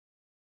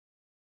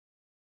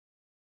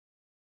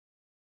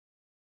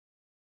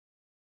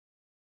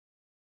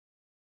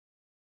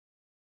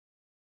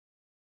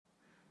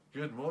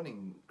Good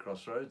morning,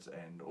 Crossroads,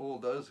 and all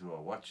those who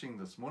are watching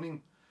this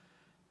morning.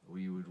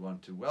 We would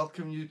want to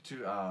welcome you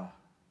to our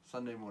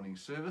Sunday morning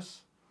service.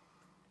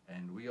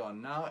 And we are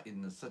now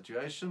in the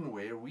situation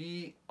where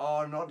we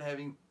are not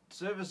having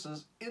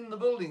services in the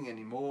building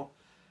anymore,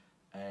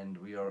 and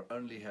we are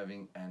only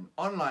having an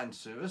online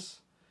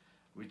service,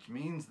 which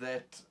means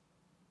that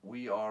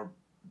we are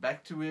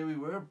back to where we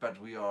were,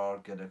 but we are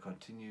going to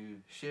continue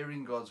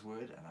sharing God's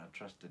word, and I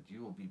trust that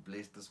you will be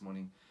blessed this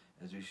morning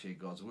as we share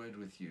God's word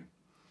with you.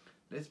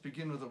 Let's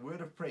begin with a word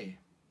of prayer.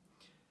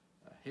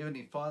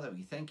 Heavenly Father,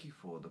 we thank you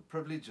for the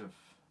privilege of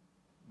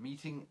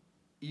meeting,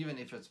 even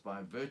if it's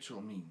by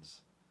virtual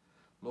means.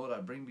 Lord,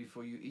 I bring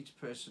before you each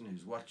person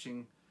who's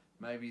watching.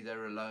 Maybe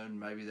they're alone,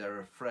 maybe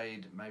they're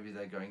afraid, maybe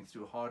they're going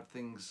through hard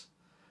things,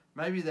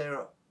 maybe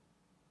they're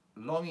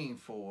longing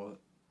for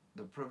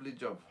the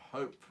privilege of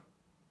hope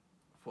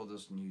for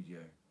this new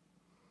year.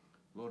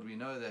 Lord, we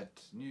know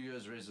that New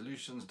Year's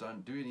resolutions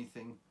don't do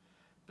anything,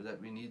 but that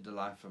we need the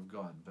life of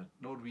God. But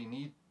Lord, we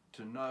need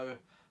to know,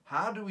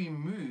 how do we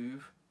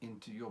move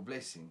into your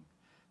blessing?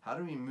 How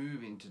do we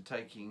move into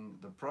taking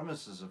the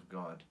promises of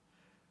God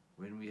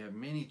when we have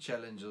many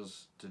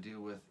challenges to deal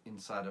with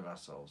inside of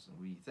ourselves? And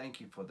we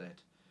thank you for that.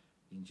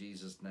 In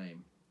Jesus'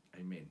 name,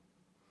 amen.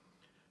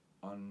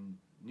 On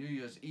New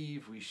Year's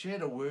Eve, we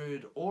shared a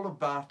word all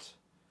about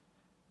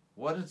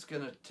what it's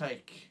going to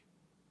take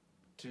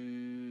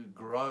to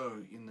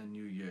grow in the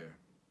new year.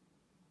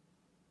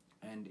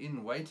 And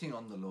in waiting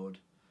on the Lord,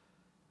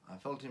 I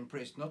felt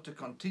impressed not to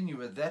continue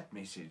with that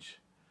message,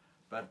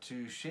 but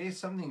to share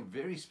something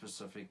very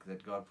specific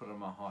that God put on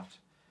my heart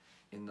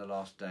in the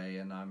last day.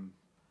 And I'm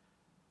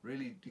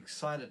really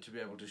excited to be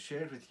able to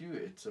share it with you.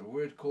 It's a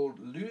word called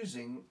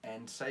losing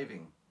and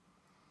saving,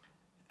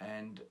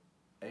 and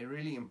a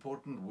really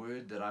important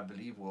word that I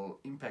believe will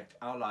impact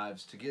our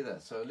lives together.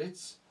 So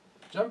let's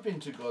jump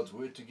into God's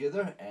word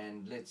together,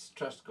 and let's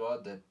trust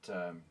God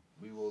that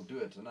we will do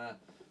it. And I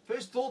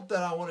first thought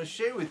that I want to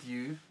share with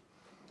you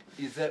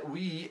is that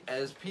we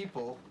as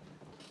people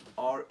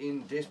are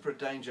in desperate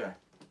danger,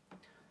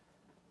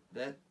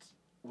 that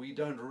we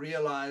don't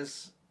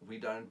realize, we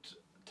don't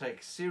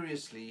take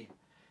seriously,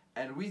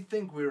 and we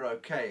think we're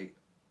okay,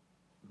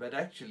 but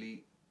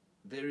actually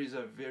there is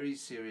a very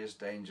serious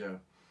danger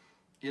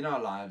in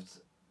our lives.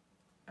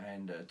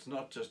 And it's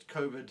not just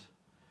COVID,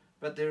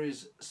 but there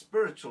is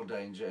spiritual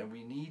danger, and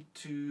we need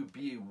to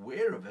be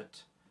aware of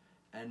it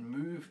and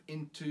move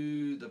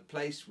into the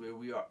place where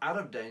we are out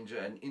of danger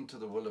and into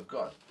the will of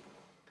God.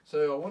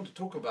 So I want to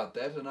talk about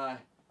that, and I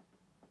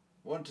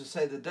want to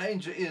say the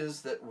danger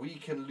is that we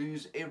can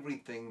lose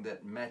everything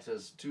that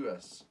matters to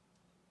us,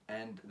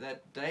 and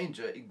that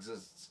danger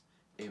exists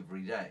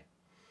every day.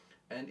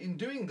 And in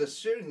doing this,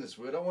 sharing this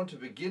word, I want to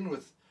begin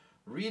with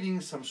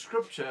reading some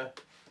scripture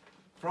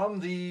from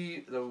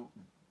the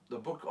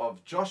book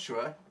of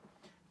Joshua,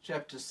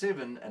 chapter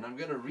 7, and I'm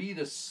going to read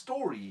a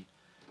story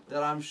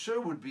that I'm sure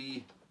would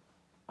be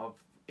of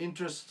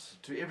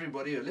interest to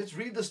everybody. Let's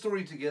read the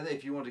story together.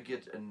 If you want to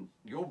get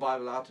your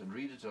Bible out and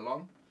read it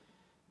along.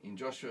 In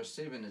Joshua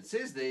 7, it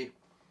says there,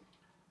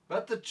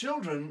 "But the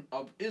children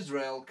of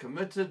Israel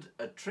committed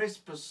a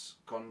trespass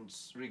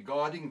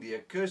regarding the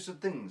accursed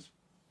things.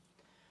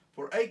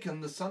 For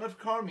Achan, the son of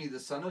Carmi, the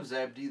son of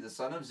Zabdi, the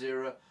son of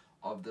Zerah,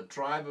 of the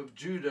tribe of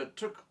Judah,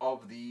 took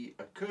of the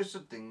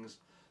accursed things.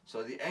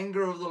 So the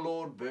anger of the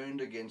Lord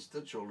burned against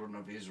the children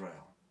of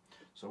Israel."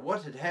 So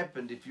what had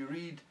happened, if you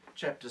read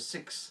chapter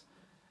 6,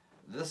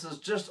 this is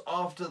just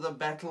after the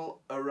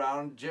battle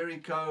around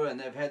Jericho, and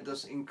they've had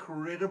this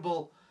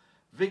incredible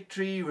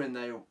victory when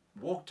they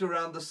walked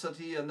around the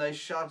city and they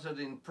shouted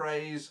in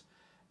praise,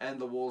 and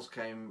the walls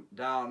came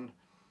down.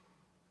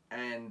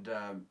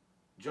 And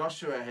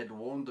Joshua had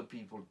warned the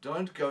people,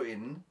 don't go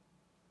in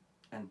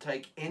and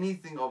take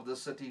anything of the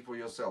city for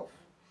yourself.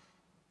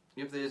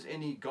 If there's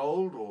any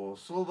gold or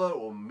silver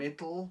or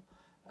metal,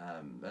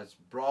 that's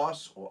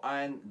brass or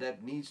iron,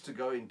 that needs to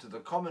go into the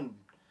common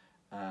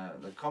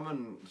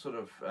sort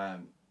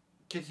of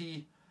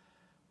kitty,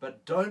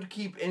 but don't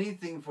keep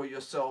anything for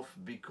yourself,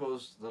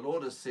 because the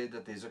Lord has said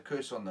that there's a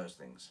curse on those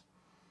things.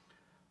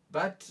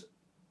 But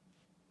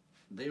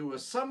there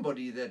was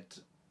somebody that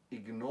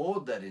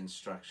ignored that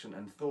instruction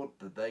and thought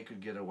that they could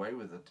get away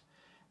with it.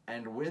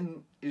 And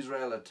when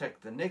Israel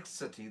attacked the next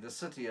city, the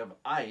city of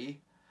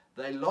Ai,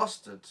 they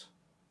lost it.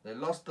 They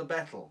lost the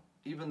battle,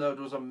 even though it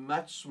was a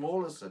much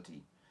smaller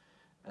city.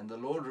 And the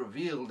Lord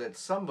revealed that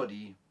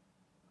somebody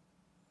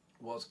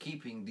was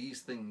keeping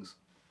these things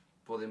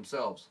for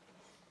themselves.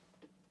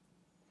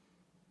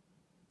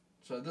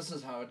 So this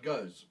is how it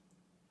goes.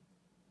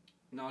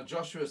 Now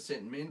Joshua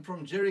sent men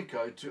from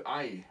Jericho to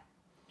Ai,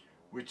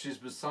 which is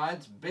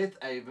besides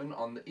Beth-aven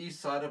on the east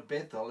side of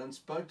Bethel, and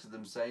spoke to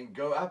them, saying,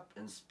 "Go up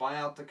and spy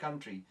out the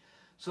country."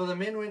 So the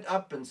men went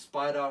up and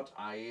spied out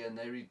Ai, and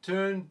they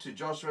returned to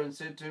Joshua and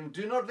said to him,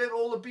 "Do not let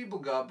all the people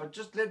go up, but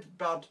just let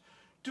about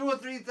 2,000 or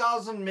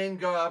 3,000 men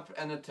go up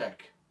and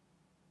attack."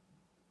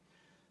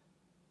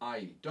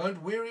 Ai.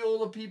 Don't weary all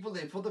the people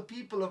there, for the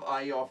people of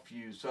Ai are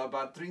few. So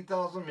about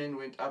 3,000 men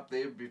went up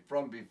there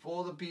from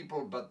before the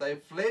people, but they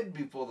fled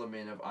before the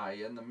men of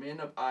Ai. And the men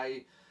of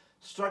Ai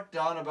struck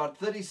down about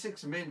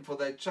 36 men, for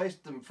they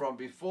chased them from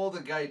before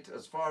the gate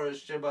as far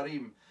as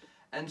Shebarim,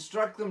 and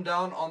struck them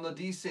down on the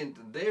descent.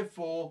 And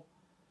therefore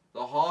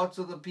the hearts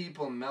of the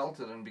people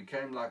melted and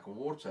became like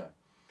water.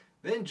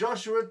 Then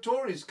Joshua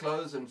tore his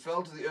clothes and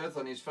fell to the earth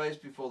on his face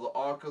before the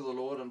ark of the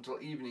Lord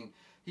until evening,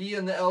 he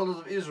and the elders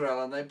of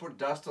Israel, and they put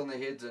dust on their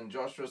heads. And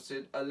Joshua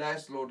said,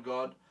 Alas, Lord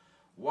God,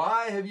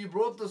 why have you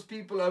brought this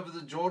people over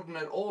the Jordan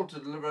at all to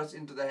deliver us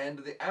into the hand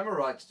of the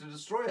Amorites to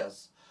destroy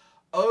us?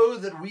 Oh,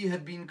 that we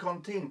had been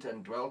content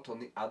and dwelt on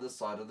the other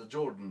side of the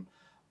Jordan.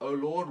 O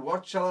Lord,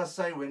 what shall I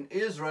say when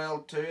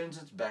Israel turns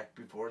its back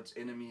before its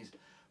enemies?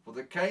 For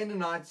the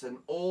Canaanites and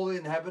all the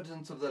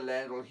inhabitants of the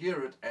land will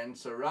hear it and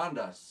surround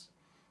us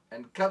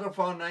and cut off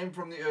our name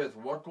from the earth.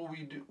 What will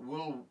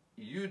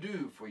you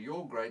do for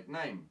your great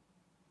name?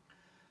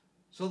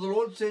 So the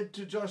Lord said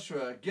to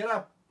Joshua, Get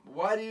up,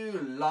 why do you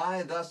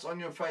lie thus on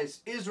your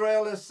face?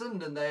 Israel has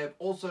sinned, and they have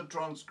also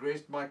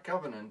transgressed my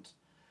covenant,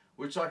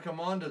 which I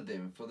commanded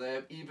them, for they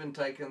have even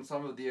taken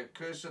some of the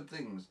accursed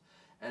things,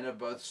 and have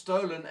both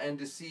stolen and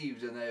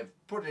deceived, and they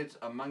have put it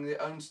among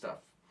their own stuff.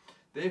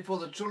 Therefore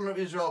the children of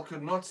Israel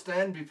could not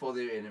stand before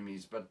their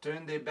enemies, but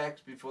turned their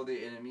backs before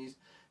their enemies,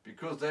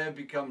 because they have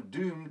become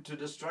doomed to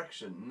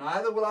destruction.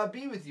 Neither will I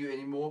be with you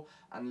any more,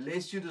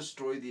 unless you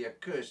destroy the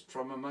accursed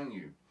from among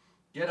you.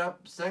 Get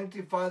up,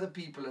 sanctify the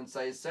people, and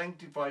say,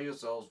 Sanctify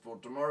yourselves for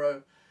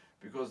tomorrow,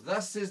 because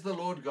thus says the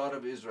Lord God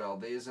of Israel,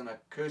 there is an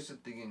accursed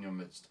thing in your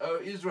midst. O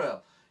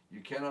Israel,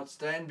 you cannot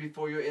stand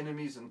before your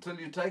enemies until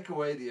you take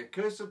away the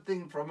accursed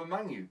thing from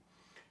among you.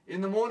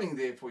 In the morning,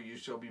 therefore, you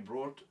shall be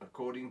brought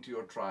according to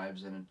your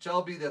tribes, and it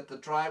shall be that the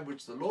tribe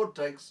which the Lord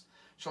takes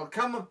shall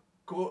come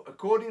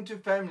according to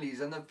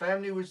families, and the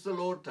family which the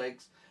Lord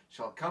takes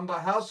shall come by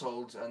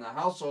households, and the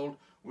household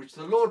which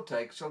the Lord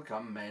takes shall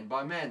come man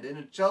by man. Then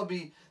it shall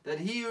be that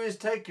he who is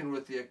taken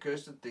with the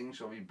accursed thing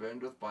shall be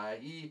burned with fire,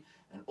 he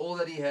and all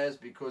that he has,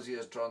 because he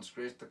has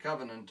transgressed the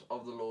covenant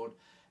of the Lord,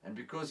 and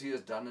because he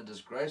has done a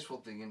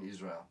disgraceful thing in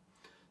Israel.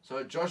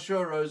 So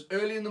Joshua rose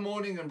early in the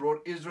morning and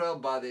brought Israel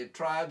by their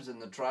tribes,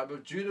 and the tribe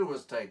of Judah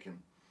was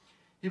taken.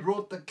 He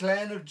brought the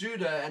clan of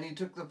Judah, and he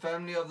took the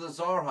family of the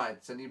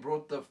Zarhites, and he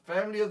brought the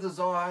family of the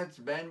Zarhites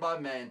man by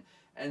man,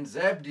 and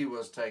Zabdi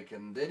was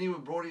taken. Then he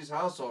brought his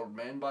household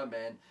man by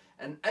man,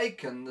 and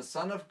Achan, the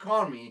son of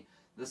Carmi,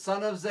 the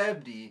son of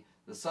Zabdi,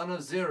 the son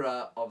of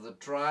Zerah of the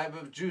tribe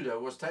of Judah,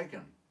 was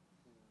taken.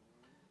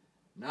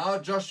 Now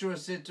Joshua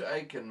said to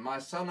Achan, My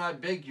son, I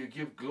beg you,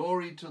 give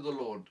glory to the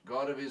Lord,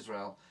 God of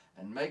Israel,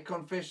 and make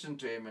confession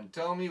to him, and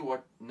tell me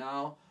what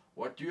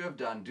you have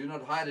done. Do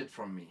not hide it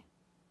from me.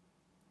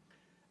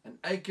 And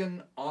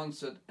Achan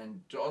answered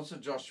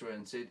Joshua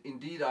and said,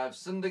 Indeed, I have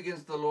sinned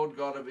against the Lord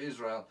God of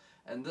Israel,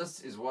 and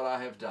this is what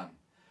I have done.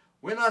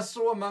 When I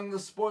saw among the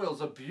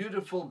spoils a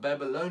beautiful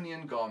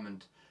Babylonian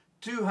garment,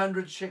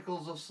 200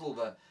 shekels of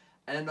silver,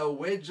 and a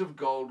wedge of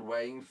gold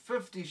weighing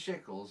 50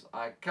 shekels,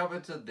 I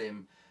coveted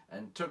them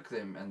and took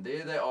them, and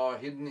there they are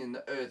hidden in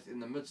the earth in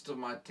the midst of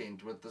my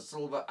tent, with the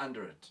silver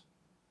under it.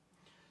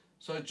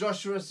 So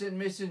Joshua sent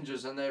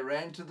messengers, and they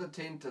ran to the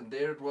tent, and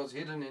there it was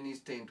hidden in his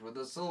tent, with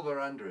the silver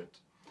under it.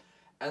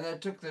 And they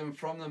took them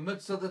from the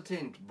midst of the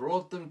tent,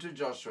 brought them to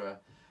Joshua,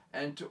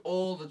 and to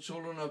all the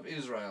children of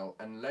Israel,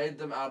 and laid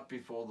them out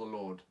before the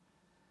Lord.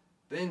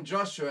 Then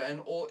Joshua and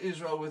all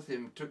Israel with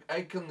him took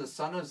Achan the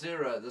son of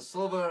Zerah, the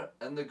silver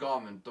and the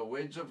garment, the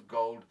wedge of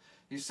gold,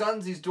 his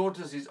sons, his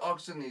daughters, his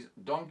oxen, his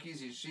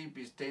donkeys, his sheep,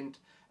 his tent,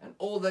 and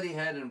all that he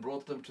had, and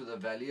brought them to the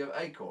valley of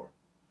Achor.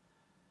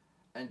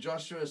 And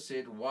Joshua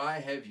said, Why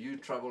have you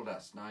troubled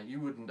us? Now you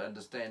wouldn't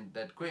understand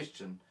that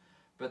question,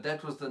 but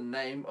that was the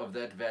name of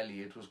that valley.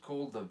 It was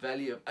called the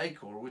valley of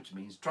Achor, which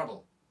means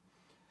trouble.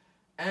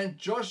 And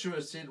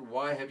Joshua said,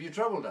 Why have you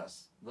troubled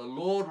us? The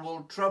Lord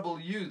will trouble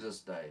you this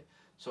day.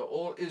 So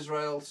all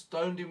Israel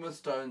stoned him with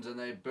stones, and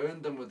they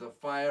burned them with a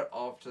fire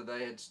after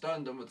they had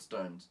stoned them with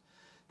stones.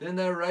 Then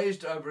they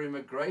raised over him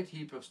a great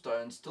heap of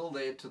stones, still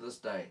there to this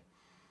day.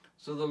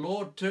 So the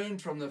Lord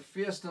turned from the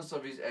fierceness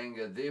of his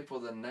anger. Therefore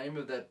the name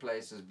of that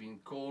place has been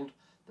called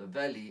the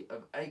Valley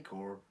of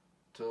Achor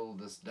till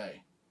this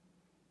day.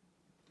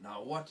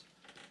 Now what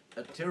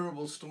a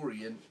terrible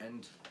story,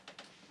 and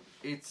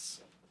it's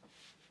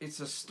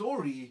a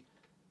story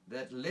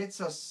that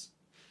lets us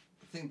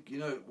think,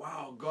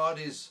 wow, God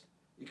is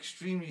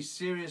extremely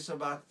serious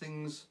about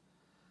things,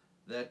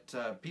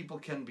 that people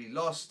can be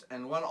lost,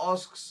 and one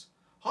asks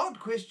hard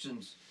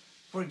questions.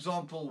 For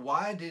example,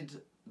 why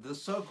did the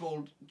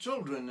so-called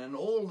children and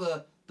all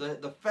the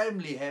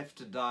family have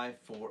to die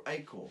for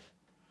Achor,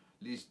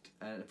 at least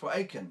for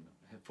Achan,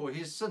 for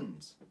his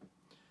sins?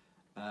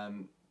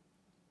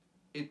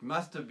 It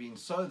must have been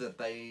so that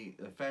the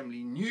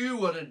family knew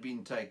what had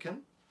been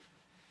taken,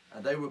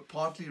 and they were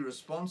partly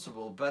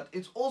responsible. But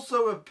it's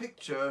also a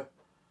picture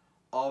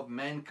of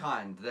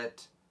mankind,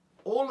 that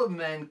all of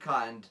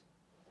mankind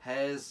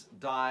has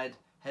died,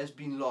 has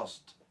been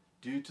lost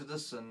due to the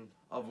sin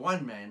of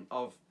one man,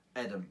 of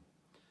Adam.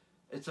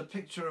 It's a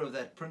picture of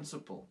that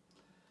principle,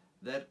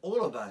 that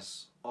all of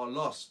us are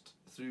lost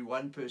through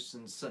one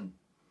person's sin.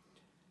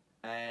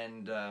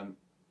 And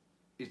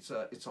it's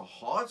a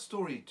hard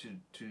story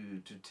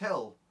to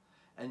tell,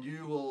 and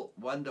you will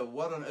wonder,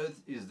 what on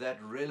earth is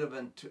that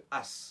relevant to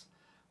us?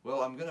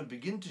 Well, I'm going to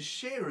begin to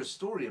share a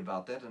story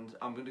about that, and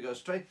I'm going to go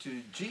straight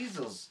to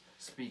Jesus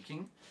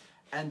speaking,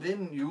 and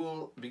then you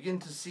will begin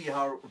to see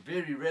how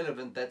very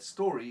relevant that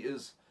story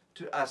is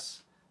to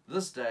us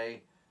this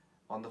day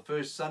on the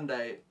first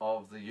Sunday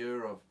of the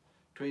year of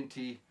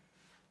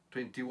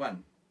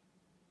 2021.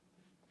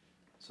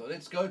 So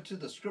let's go to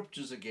the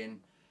scriptures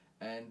again,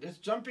 and let's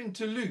jump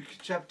into Luke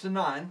chapter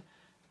 9,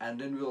 and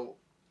then we'll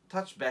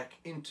touch back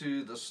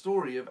into the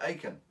story of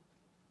Achan.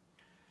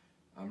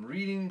 I'm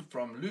reading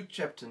from Luke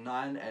chapter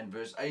 9 and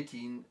verse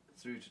 18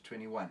 through to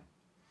 21.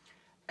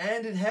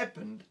 And it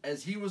happened,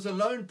 as he was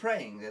alone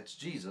praying, that's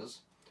Jesus,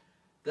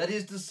 that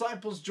his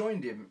disciples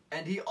joined him,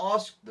 and he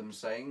asked them,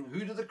 saying,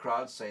 Who do the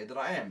crowd say that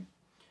I am?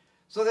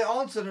 So they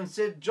answered and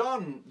said,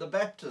 John the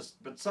Baptist,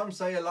 but some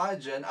say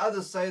Elijah, and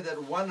others say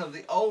that one of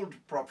the old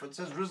prophets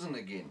has risen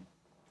again.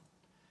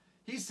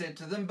 He said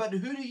to them, But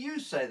who do you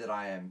say that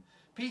I am?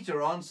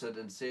 Peter answered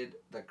and said,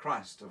 The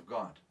Christ of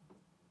God.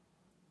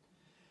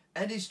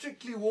 And he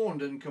strictly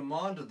warned and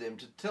commanded them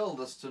to tell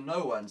this to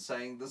no one,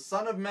 saying, The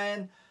Son of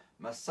Man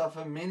must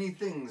suffer many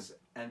things,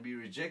 and be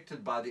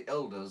rejected by the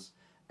elders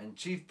and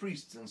chief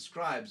priests and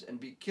scribes, and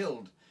be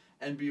killed,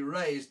 and be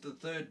raised the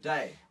third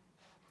day.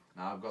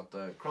 Now I've got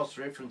the cross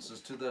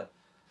references to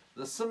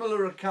the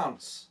similar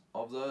accounts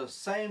of the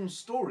same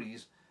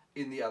stories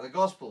in the other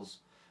Gospels.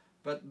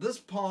 But this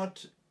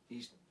part,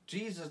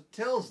 Jesus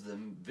tells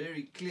them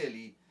very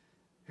clearly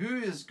who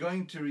is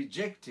going to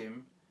reject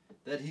him,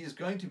 that he is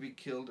going to be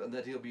killed, and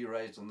that he'll be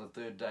raised on the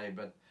third day.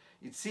 But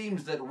it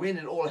seems that when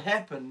it all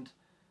happened,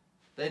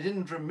 they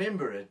didn't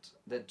remember it,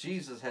 that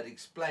Jesus had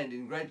explained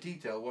in great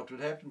detail what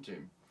would happen to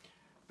him.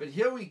 But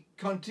here we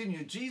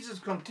continue. Jesus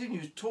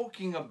continues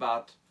talking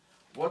about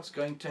what's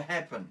going to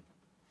happen.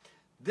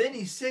 Then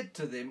he said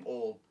to them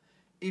all,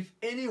 If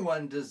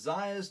anyone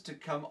desires to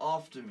come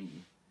after me,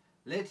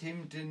 let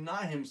him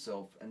deny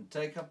himself and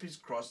take up his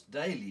cross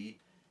daily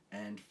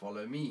and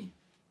follow me.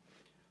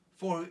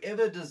 For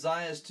whoever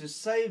desires to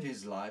save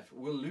his life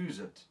will lose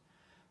it,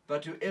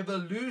 but whoever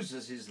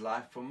loses his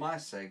life for my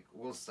sake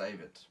will save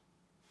it.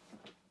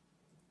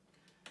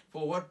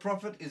 For what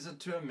profit is it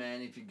to a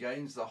man if he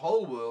gains the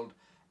whole world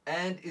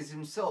and is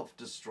himself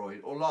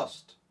destroyed or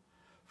lost?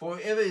 For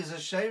whoever is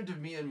ashamed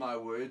of me and my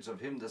words,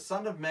 of him the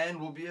Son of Man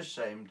will be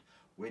ashamed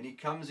when he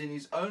comes in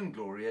his own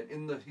glory and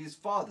in his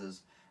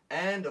Father's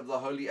and of the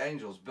holy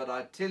angels. But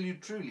I tell you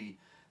truly,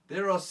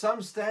 there are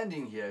some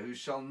standing here who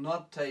shall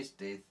not taste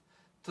death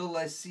till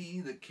they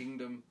see the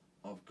kingdom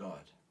of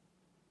God.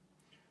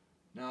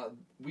 Now,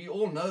 we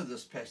all know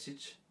this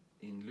passage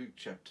in Luke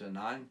chapter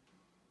 9.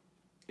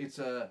 It's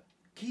a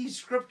key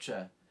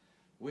scripture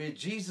where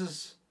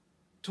Jesus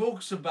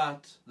talks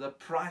about the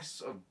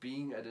price of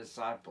being a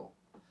disciple.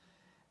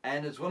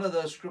 And it's one of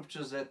those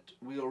scriptures that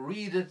we'll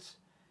read it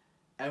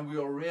and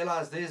we'll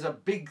realize there's a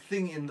big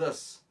thing in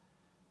this.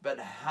 But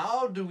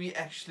how do we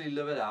actually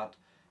live it out?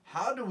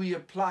 How do we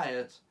apply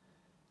it?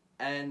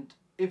 And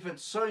if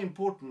it's so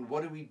important,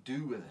 what do we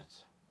do with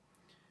it?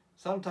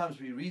 Sometimes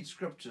we read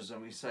scriptures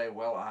and we say,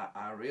 well,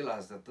 I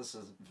realize that this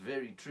is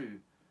very true.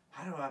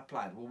 How do I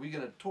apply it? Well, we're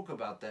going to talk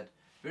about that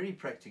very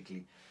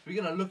practically.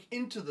 We're going to look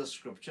into the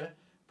scripture,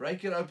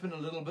 break it open a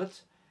little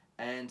bit,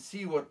 and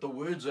see what the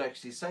words are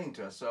actually saying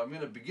to us. So I'm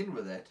going to begin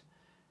with that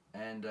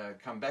and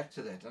come back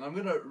to that. And I'm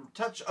going to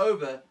touch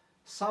over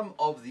some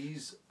of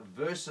these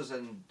verses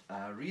and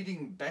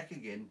reading back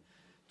again.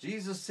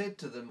 Jesus said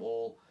to them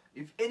all,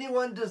 If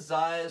anyone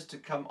desires to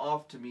come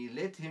after me,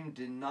 let him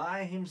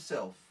deny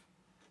himself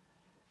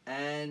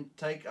and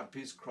take up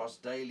his cross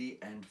daily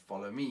and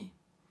follow me.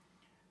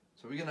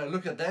 So we're going to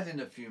look at that in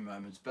a few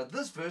moments. But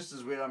this verse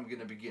is where I'm going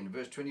to begin.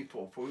 Verse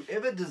 24. For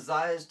whoever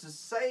desires to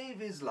save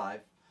his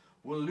life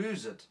will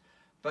lose it.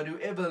 But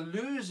whoever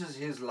loses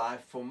his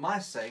life for my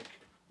sake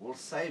will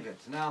save it.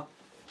 Now,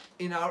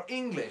 in our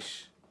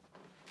English,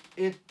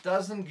 it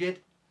doesn't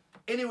get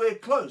anywhere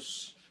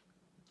close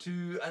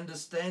to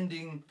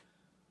understanding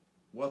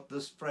what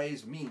this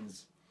phrase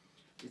means.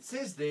 It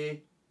says there,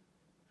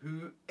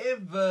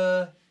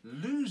 whoever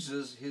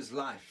loses his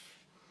life.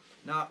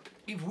 Now,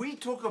 if we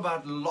talk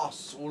about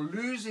loss or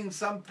losing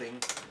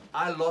something,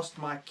 I lost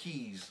my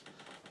keys.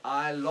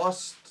 I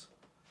lost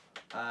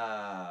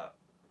my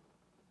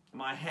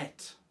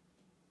hat.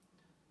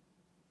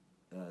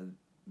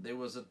 There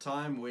was a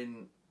time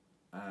when,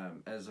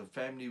 as a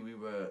family, we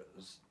were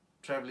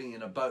traveling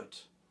in a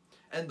boat,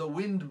 and the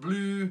wind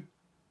blew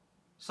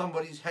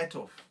somebody's hat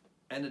off,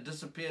 and it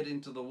disappeared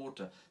into the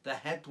water. The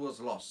hat was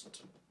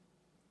lost.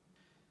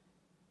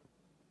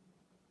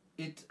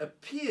 It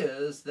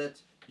appears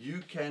that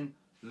you can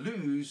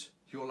lose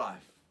your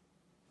life.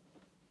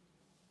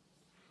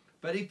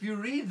 But if you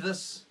read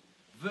this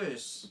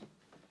verse,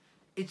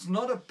 it's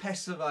not a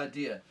passive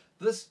idea.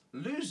 this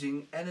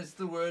losing, and it's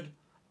the word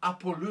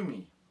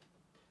apolumi,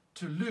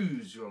 to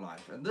lose your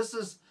life. And this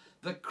is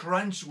the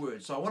crunch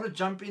word. So I want to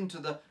jump into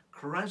the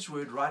crunch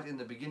word right in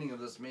the beginning of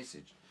this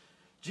message.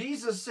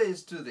 Jesus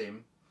says to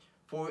them,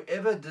 "For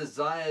whoever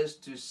desires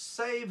to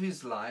save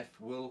his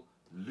life will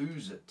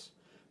lose it.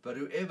 But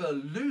whoever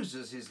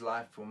loses his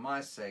life for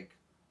my sake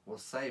will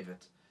save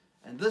it."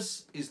 And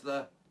this is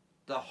the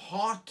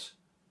heart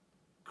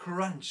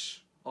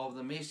crunch of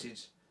the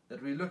message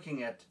that we're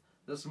looking at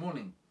this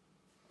morning.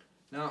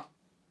 Now,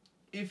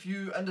 if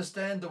you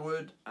understand the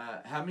word,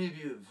 how many of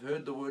you have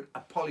heard the word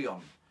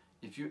Apollyon?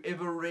 If you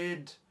ever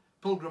read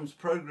Pilgrim's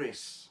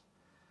Progress,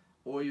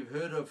 or you've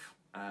heard of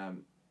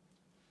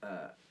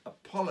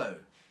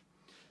Apollo,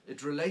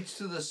 it relates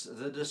to this,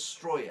 the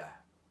destroyer.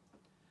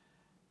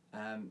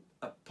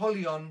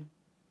 Apollyon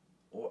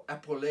or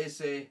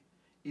apollese,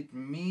 it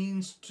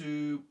means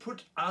to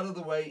put out of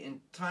the way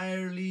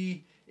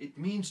entirely. It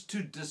means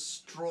to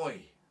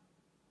destroy.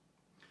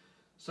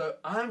 So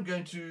I'm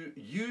going to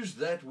use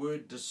that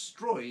word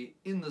destroy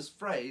in this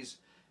phrase,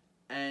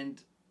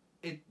 and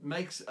it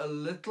makes a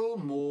little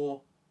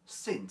more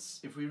sense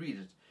if we read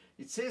it.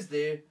 It says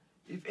there,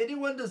 "If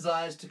anyone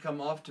desires to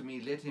come after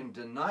me, let him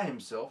deny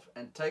himself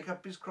and take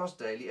up his cross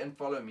daily and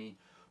follow me.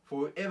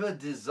 For whoever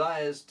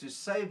desires to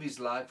save his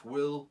life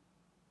will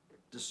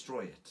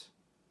destroy it."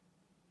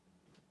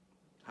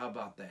 How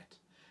about that?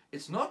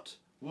 It's not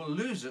will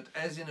lose it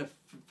as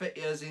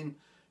in,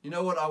 you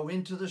know what, I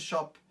went to the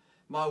shop,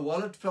 my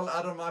wallet fell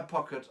out of my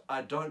pocket,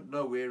 I don't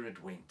know where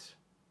it went.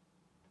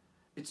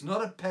 It's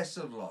not a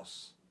passive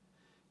loss.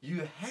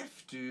 You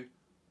have to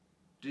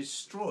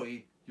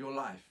destroy your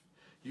life.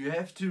 You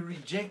have to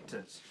reject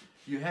it.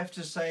 You have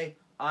to say,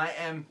 I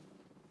am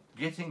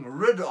getting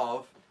rid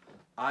of,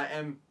 I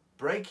am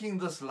breaking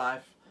this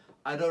life,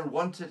 I don't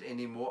want it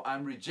anymore,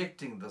 I'm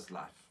rejecting this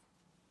life.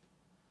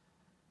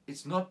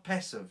 It's not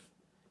passive,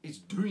 it's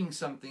doing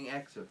something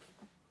active.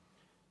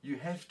 You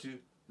have to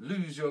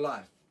lose your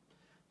life.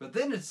 But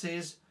then it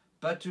says,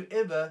 "But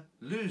whoever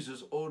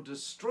loses or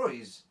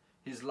destroys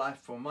his life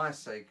for my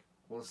sake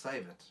will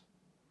save it."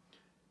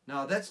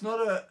 Now that's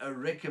not a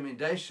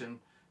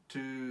recommendation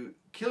to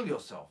kill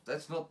yourself.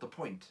 That's not the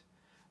point.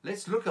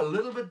 Let's look a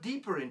little bit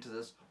deeper into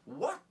this.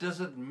 What does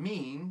it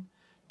mean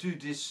to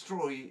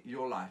destroy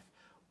your life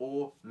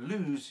or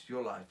lose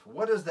your life?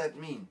 What does that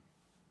mean?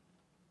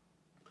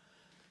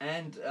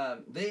 And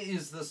there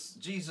is this,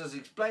 Jesus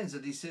explains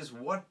it. He says,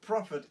 "What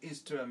profit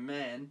is to a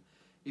man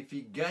if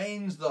he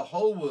gains the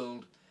whole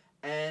world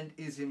and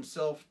is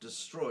himself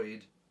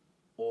destroyed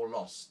or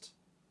lost?"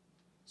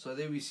 So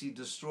there we see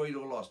destroyed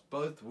or lost.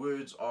 Both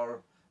words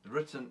are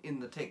written in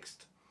the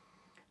text.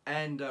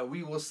 And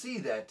we will see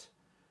that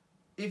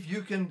if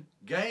you can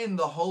gain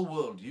the whole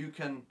world, you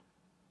can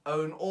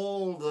own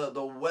all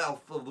the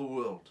wealth of the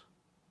world,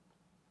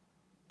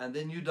 and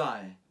then you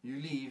die, you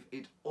leave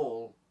it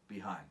all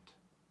behind.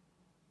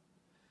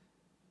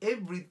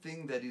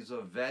 Everything that is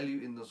of value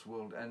in this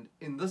world, and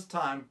in this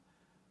time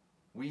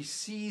we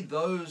see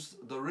those,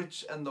 the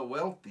rich and the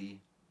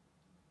wealthy,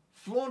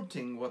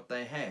 flaunting what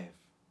they have,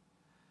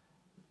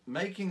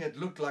 making it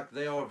look like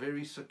they are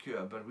very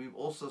secure. But we've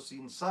also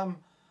seen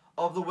some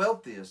of the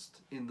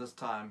wealthiest in this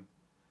time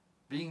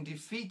being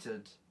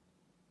defeated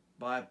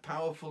by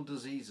powerful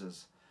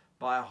diseases,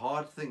 by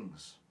hard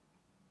things.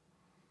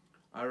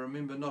 I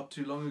remember not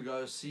too long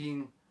ago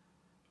seeing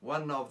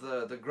one of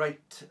the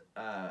great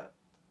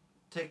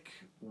tech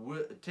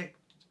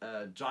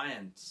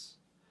giants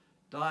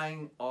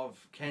dying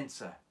of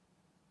cancer,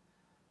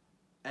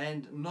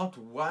 and not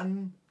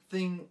one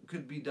thing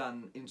could be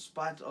done in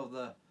spite of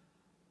the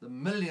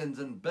millions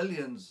and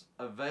billions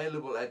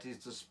available at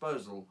his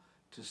disposal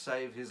to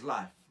save his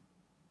life.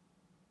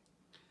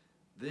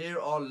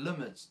 There are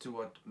limits to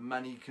what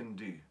money can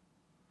do,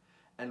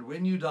 and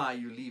when you die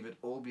you leave it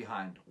all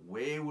behind.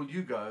 Where will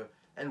you go,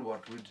 and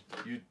what would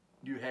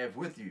you have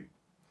with you?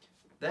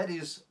 That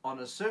is on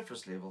a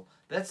surface level.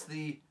 That's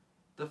the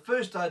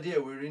first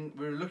idea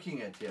we're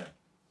looking at here.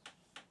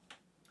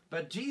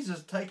 But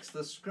Jesus takes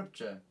the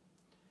scripture,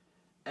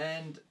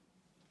 and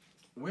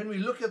when we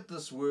look at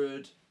this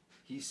word,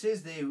 he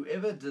says there,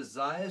 "Whoever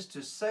desires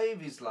to save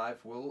his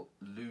life will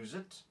lose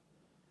it."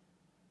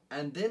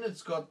 And then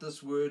it's got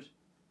this word,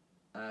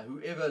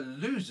 "whoever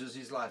loses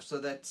his life." So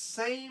that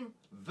same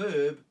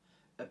verb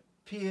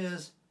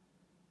appears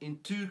in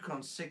 2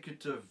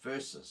 consecutive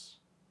verses.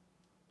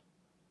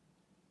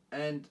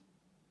 And,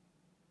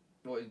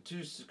 well, in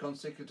 2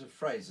 consecutive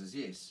phrases,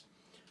 yes.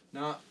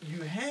 Now,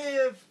 you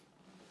have,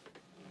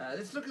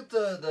 let's look at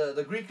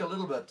the Greek a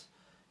little bit.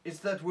 It's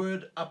that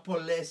word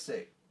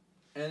apollese,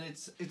 and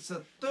it's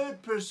a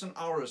third person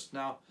aorist.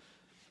 Now,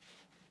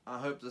 I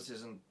hope this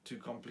isn't too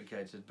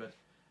complicated, but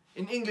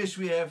in English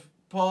we have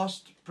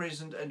past,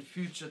 present, and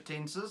future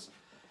tenses,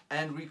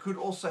 and we could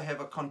also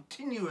have a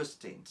continuous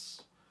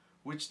tense,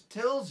 which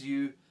tells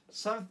you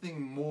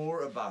something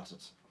more about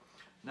it.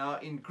 Now,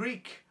 in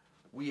Greek,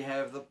 we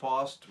have the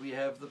past, we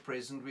have the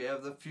present, we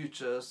have the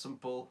future,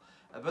 simple,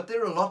 but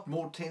there are a lot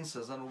more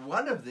tenses, and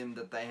one of them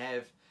that they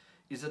have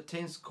is a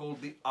tense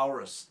called the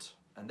aorist.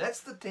 And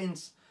that's the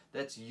tense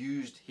that's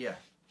used here.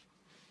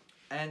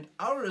 And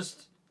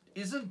aorist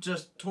isn't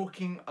just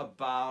talking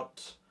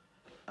about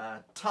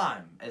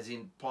time, as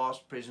in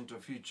past, present, or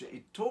future.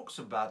 It talks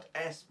about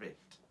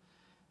aspect.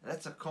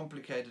 That's a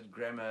complicated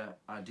grammar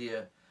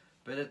idea,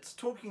 but it's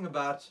talking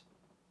about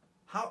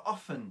how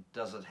often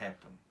does it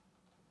happen?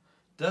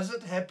 Does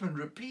it happen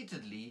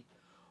repeatedly,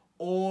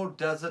 or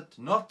does it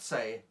not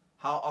say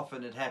how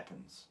often it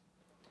happens?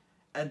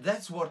 And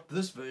that's what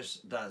this verse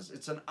does.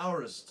 It's an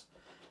aorist.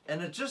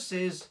 And it just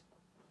says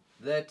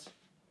that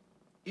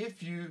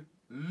if you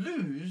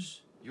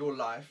lose your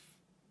life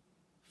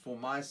for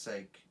my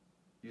sake,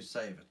 you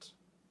save it.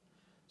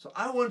 So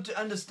I want to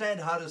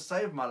understand how to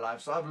save my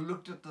life. So I've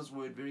looked at this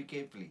word very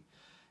carefully.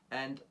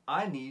 And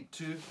I need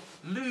to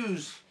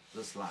lose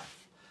this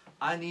life.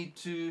 I need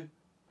to,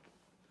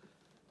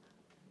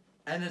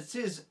 and it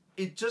says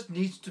it just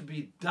needs to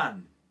be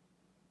done.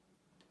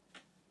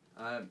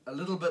 A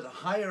little bit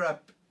higher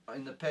up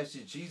in the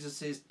passage, Jesus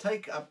says,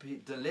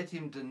 let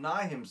him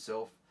deny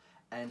himself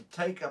and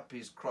take up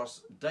his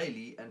cross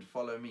daily and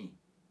follow me.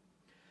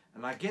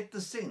 And I get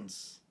the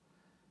sense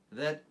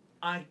that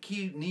I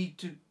need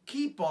to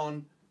keep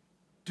on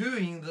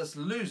doing this,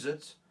 lose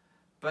it,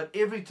 but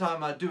every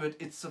time I do it,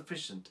 it's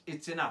sufficient.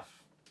 It's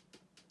enough.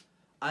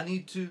 I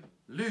need to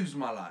lose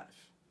my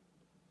life.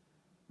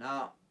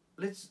 Now,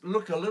 let's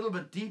look a little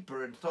bit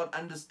deeper and start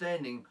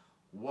understanding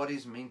what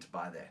is meant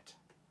by that.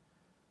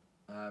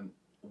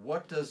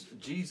 What does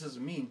Jesus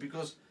mean?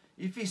 Because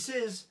if he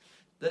says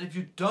that if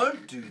you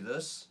don't do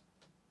this,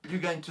 you're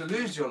going to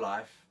lose your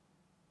life,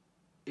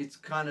 it's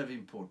kind of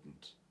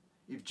important.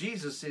 If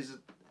Jesus says it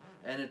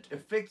and it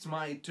affects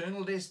my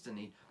eternal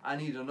destiny, I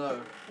need to know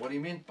what he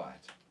meant by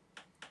it.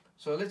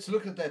 So let's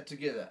look at that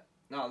together.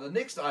 Now, the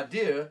next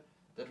idea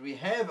that we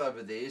have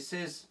over there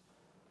says,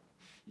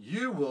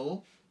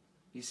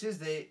 he says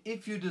there,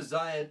 if you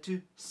desire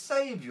to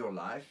save your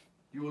life,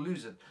 you will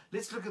lose it.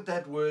 Let's look at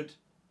that word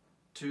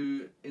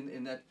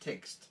in that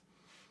text.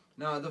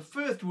 Now, the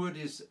first word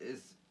is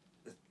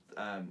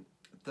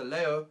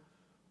theleo,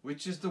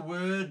 which is the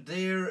word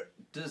there,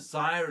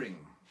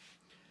 desiring.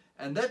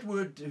 And that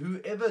word,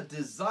 whoever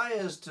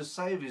desires to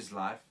save his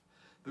life,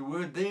 the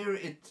word there,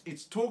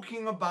 it's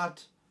talking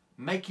about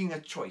making a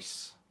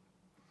choice.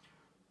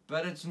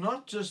 But it's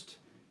not just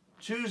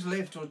choose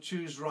left or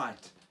choose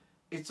right.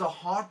 It's a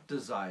heart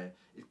desire.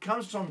 It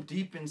comes from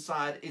deep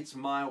inside. It's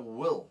my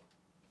will.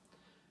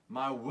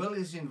 My will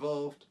is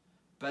involved,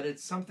 but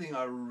it's something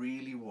I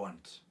really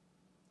want.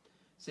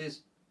 It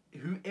says,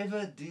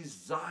 whoever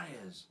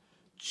desires,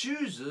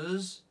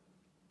 chooses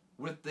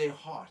with their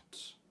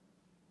heart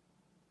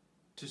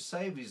to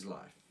save his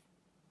life,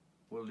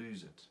 will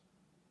lose it.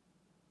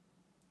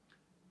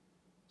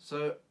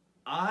 So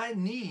I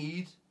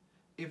need,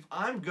 if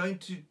I'm going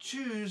to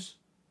choose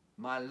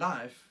my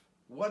life,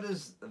 what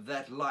is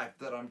that life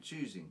that I'm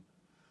choosing?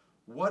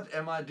 What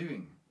am I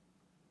doing?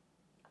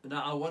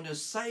 Now I want to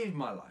save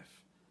my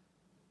life.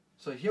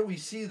 So here we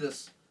see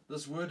this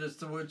word is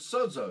the word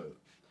sozo,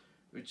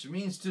 which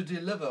means to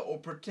deliver or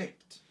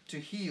protect, to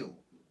heal,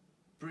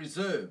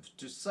 preserve,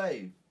 to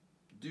save,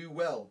 do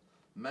well,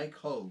 make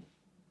whole.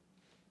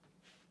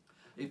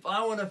 If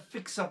I want to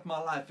fix up my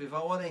life, if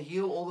I want to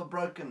heal all the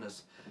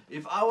brokenness,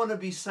 if I want to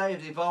be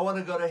saved, if I want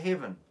to go to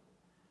heaven,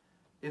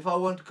 if I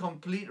want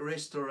complete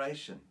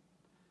restoration,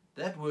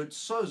 that word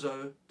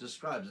sozo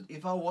describes it.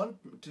 If I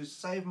want to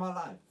save my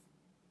life,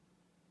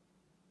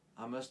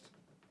 I must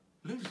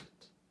lose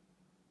it.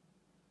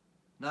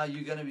 Now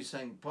you're going to be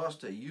saying,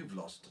 Pastor, you've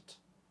lost it.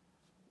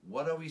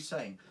 What are we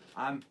saying?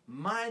 I'm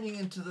mining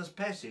into this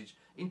passage,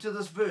 into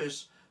this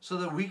verse, so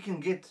that we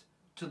can get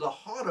to the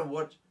heart of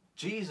what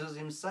Jesus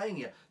is saying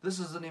here. This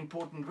is an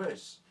important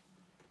verse.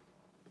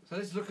 So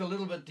let's look a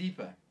little bit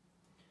deeper.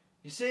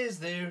 He says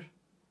there,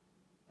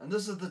 and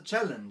this is the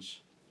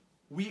challenge,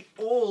 we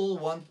all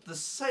want the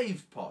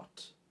save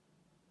part,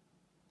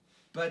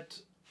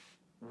 but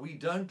we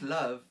don't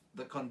love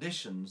the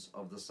conditions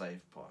of the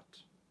save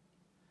part.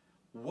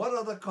 What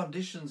are the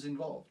conditions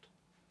involved?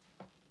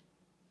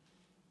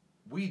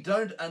 We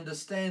don't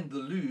understand the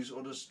lose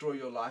or destroy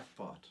your life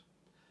part.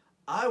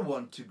 I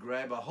want to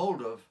grab a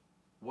hold of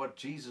what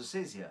Jesus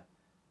says here,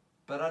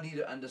 but I need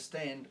to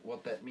understand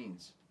what that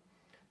means.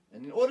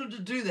 And in order to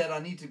do that, I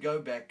need to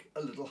go back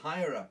a little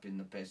higher up in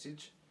the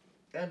passage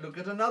and look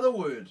at another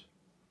word.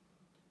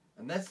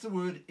 And that's the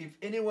word, if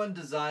anyone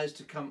desires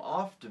to come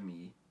after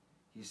me,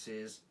 he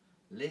says,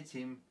 let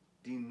him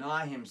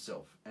deny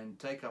himself and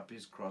take up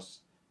his cross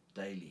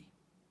daily.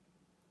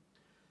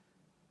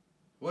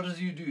 What does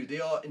he do?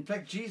 In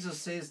fact, Jesus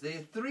says there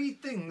are three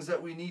things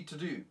that we need to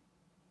do.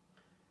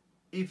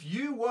 If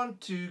you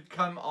want to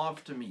come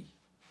after me,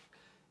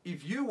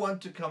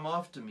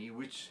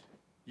 which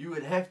you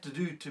would have to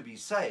do to be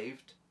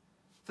saved,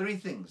 three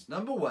things.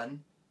 Number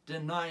one,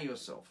 deny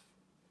yourself.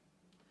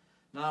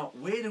 Now,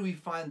 where do we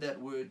find that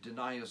word,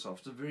 deny yourself?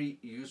 It's a very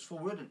useful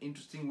word, an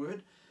interesting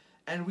word.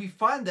 And we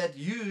find that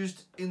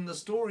used in the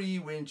story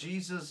when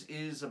Jesus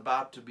is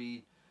about to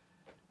be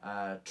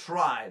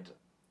tried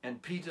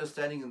And Peter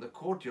standing in the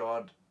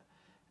courtyard,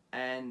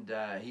 and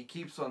he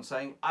keeps on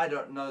saying, I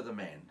don't know the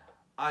man.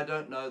 I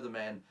don't know the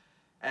man.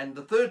 And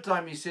the third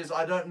time he says,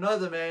 I don't know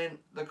the man,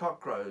 the cock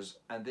crows.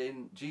 And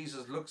then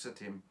Jesus looks at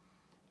him,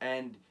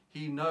 and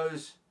he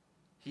knows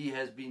he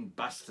has been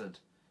busted.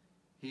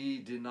 He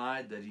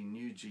denied that he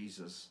knew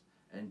Jesus.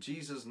 And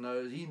Jesus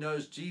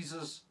knows,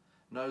 Jesus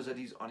knows that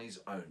he's on his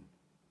own.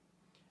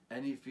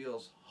 And he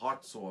feels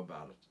heartsore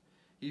about it.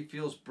 He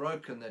feels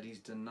broken that he's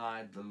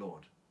denied the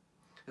Lord.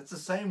 It's the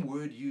same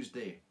word used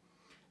there.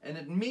 And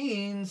it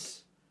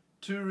means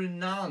to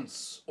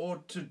renounce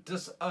or to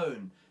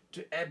disown,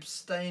 to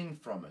abstain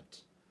from it,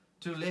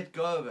 to let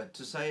go of it,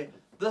 to say,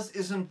 this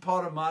isn't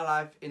part of my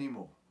life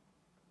anymore.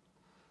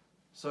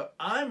 So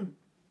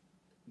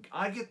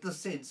I get the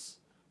sense,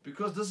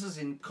 because this is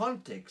in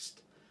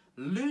context,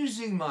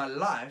 losing my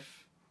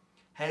life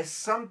has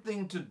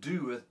something to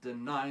do with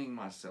denying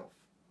myself.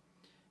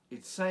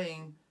 It's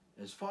saying,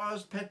 as far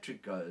as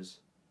Patrick goes,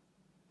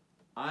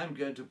 I'm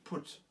going to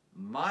put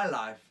my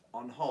life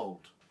on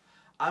hold.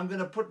 I'm going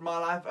to put my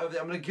life over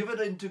there. I'm going to give it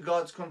into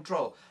God's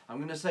control. I'm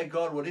going to say,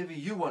 God, whatever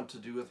you want to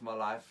do with my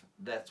life,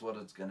 that's what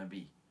it's going to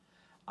be.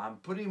 I'm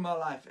putting my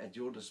life at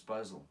your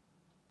disposal.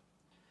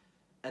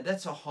 And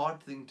that's a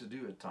hard thing to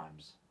do at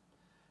times.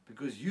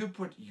 Because you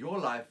put your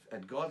life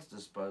at God's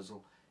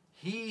disposal.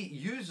 He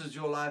uses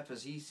your life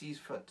as he sees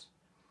fit.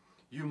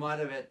 You might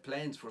have had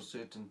plans for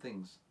certain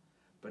things,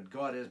 but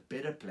God has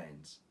better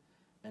plans.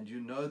 And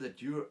you know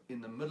that you're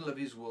in the middle of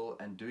his will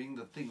and doing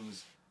the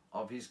things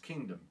of his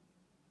kingdom.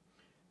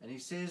 And he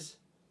says,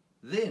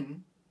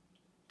 then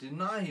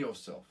deny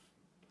yourself.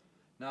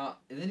 Now,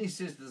 and then he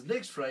says this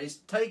next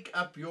phrase, take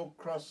up your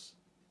cross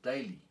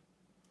daily.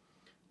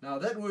 Now,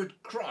 that word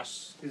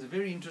cross is a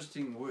very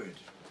interesting word.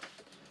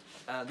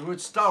 The word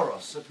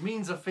stauros, it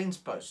means a fence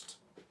post.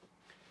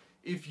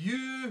 If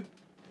you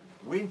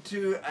went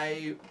to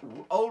a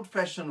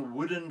old-fashioned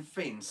wooden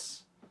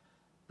fence,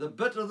 the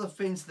bit of the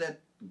fence that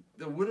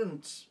the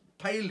wooden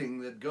paling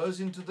that goes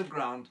into the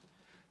ground,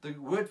 the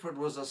word for it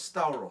was a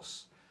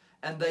stauros.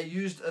 And they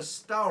used a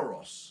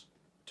stauros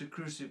to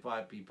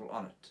crucify people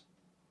on it.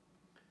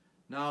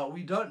 Now,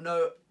 we don't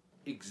know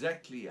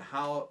exactly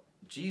how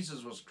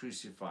Jesus was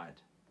crucified.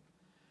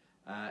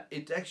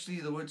 It actually,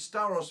 the word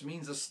stauros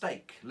means a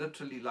stake,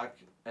 literally like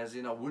as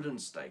in a wooden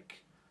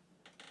stake.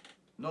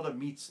 Not a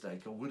meat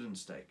stake, a wooden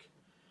stake.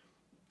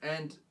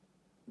 And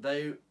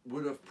they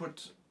would have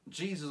put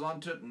Jesus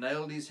onto it,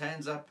 nailed his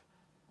hands up.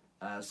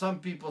 Some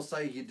people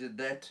say he did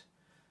that.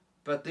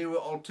 But there were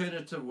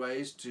alternative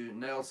ways to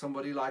nail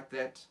somebody like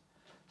that.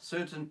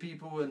 Certain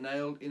people were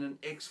nailed in an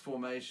X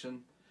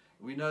formation.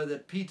 We know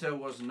that Peter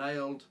was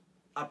nailed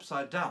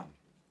upside down.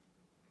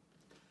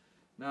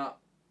 Now,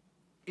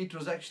 it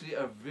was actually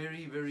a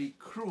very, very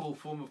cruel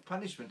form of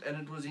punishment, and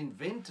it was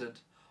invented,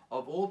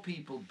 of all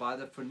people, by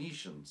the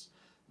Phoenicians.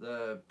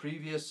 The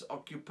previous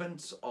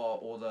occupants,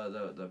 or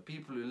the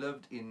people who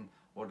lived in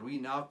what we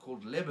now call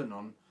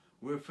Lebanon,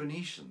 were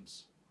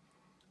Phoenicians.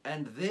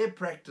 And their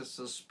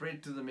practices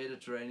spread to the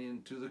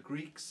Mediterranean, to the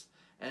Greeks,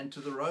 and to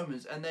the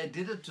Romans. And they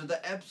did it to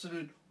the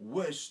absolute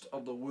worst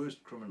of the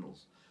worst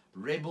criminals.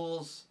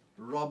 Rebels,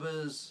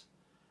 robbers,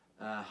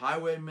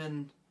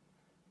 highwaymen.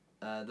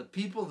 The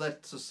people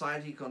that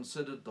society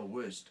considered the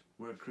worst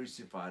were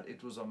crucified.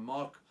 It was a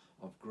mark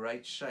of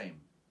great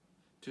shame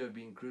to have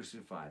been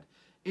crucified.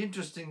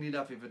 Interestingly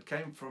enough, if it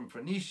came from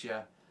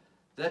Phoenicia,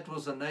 that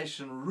was a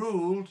nation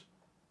ruled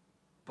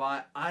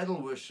by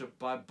idol worship,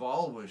 by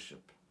Baal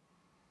worship.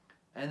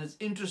 And it's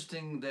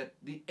interesting that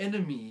the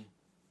enemy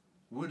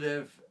would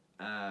have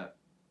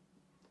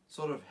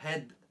sort of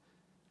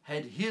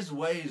had his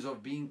ways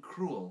of being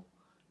cruel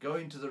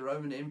going to the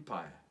Roman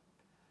Empire.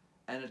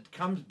 And it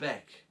comes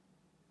back.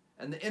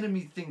 And the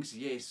enemy thinks,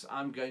 yes,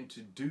 I'm going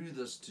to do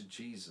this to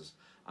Jesus.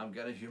 I'm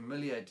going to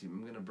humiliate him.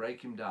 I'm going to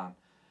break him down.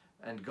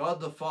 And God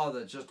the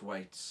Father just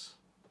waits.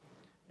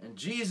 And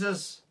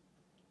Jesus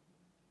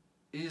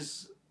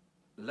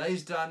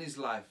lays down his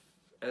life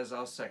as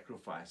our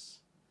sacrifice.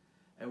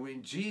 And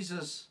when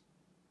Jesus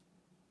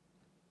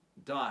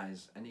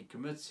dies and he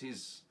commits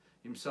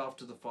himself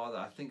to the Father,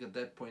 I think at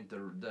that point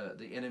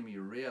the enemy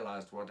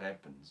realized what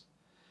happens.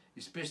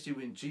 Especially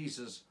when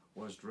Jesus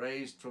was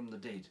raised from the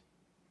dead.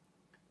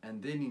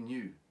 And then he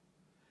knew.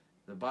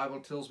 The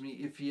Bible tells me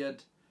if he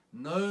had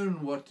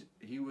known what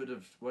he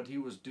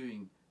was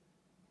doing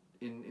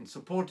in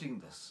supporting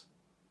this,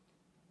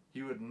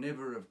 he would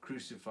never have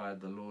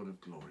crucified the Lord of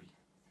glory.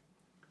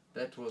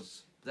 That's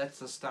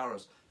the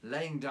stauros,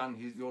 laying down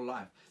your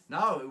life.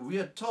 Now we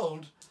are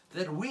told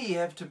that we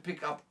have to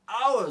pick up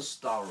our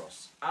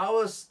stauros,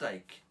 our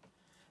stake,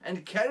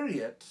 and carry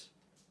it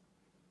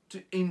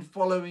in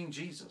following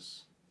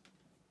Jesus.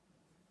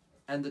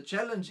 And the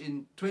challenge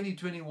in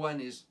 2021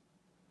 is,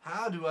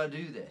 how do I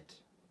do that?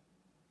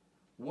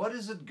 What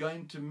is it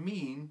going to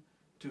mean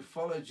to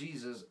follow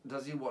Jesus?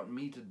 Does he want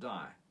me to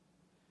die?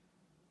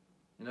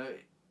 You know,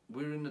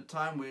 we're in a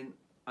time when,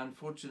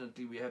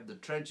 unfortunately, we have the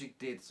tragic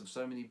deaths of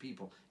so many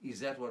people. Is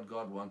that what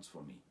God wants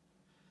for me?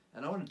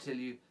 And I want to tell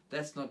you,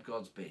 that's not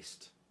God's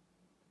best.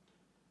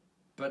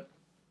 But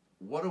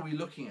what are we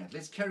looking at?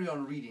 Let's carry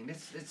on reading.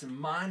 Let's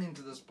mine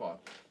into this part.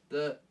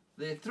 There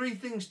are three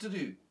things to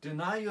do.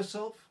 Deny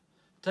yourself,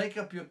 take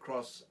up your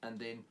cross, and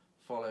then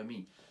follow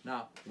me.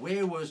 Now,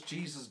 where was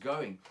Jesus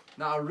going?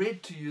 Now, I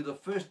read to you the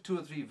first 2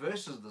 or 3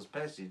 verses of this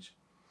passage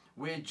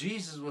where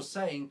Jesus was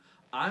saying,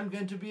 I'm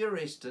going to be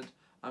arrested.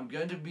 I'm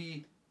going to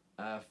be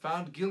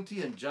found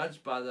guilty and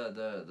judged by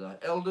the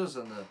elders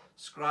and the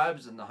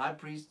scribes and the high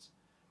priests.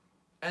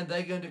 And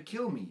they're going to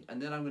kill me. And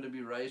then I'm going to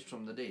be raised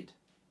from the dead.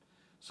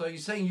 So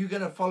he's saying, you're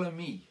going to follow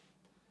me.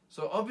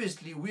 So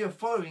obviously, we are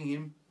following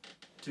him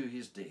to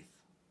his death.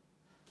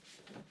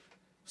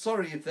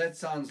 Sorry if that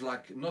sounds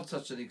like not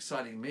such an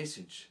exciting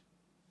message.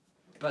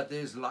 But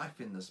there's life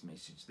in this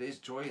message. There's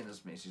joy in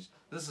this message.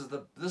 This is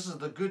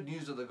the good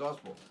news of the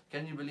gospel.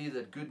 Can you believe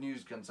that good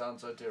news can sound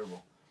so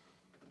terrible?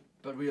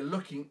 But we are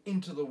looking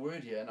into the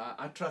word here. And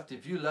I trust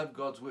if you love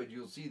God's word,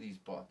 you'll see these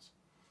parts.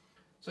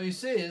 So he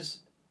says,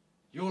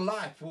 your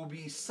life will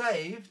be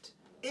saved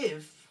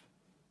if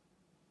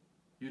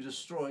you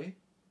destroy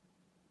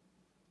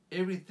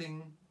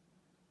everything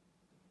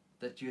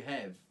that you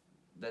have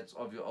that's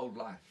of your old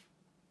life.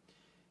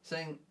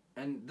 Saying,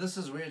 and this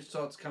is where it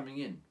starts coming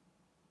in.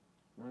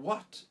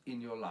 What in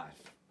your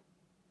life?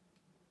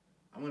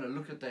 I'm going to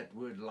look at that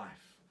word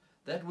life.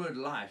 That word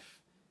life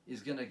is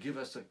going to give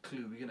us a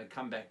clue. We're going to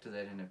come back to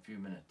that in a few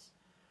minutes.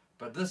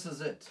 But this is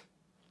it.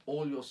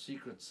 All your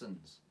secret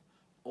sins.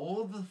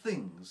 All the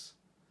things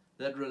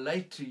that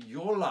relate to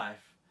your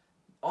life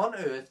on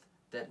earth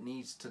that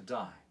needs to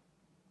die.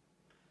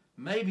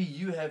 Maybe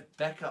you have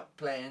backup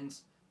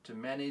plans to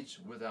manage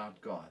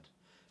without God.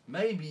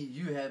 Maybe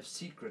you have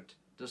secret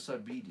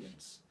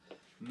disobedience.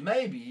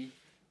 Maybe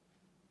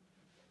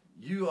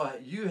you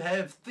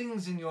have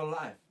things in your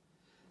life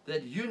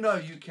that you know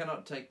you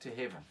cannot take to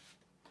heaven.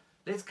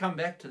 Let's come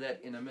back to that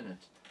in a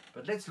minute.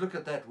 But let's look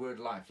at that word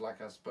life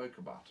like I spoke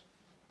about.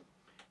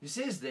 He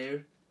says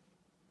there,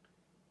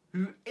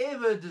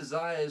 whoever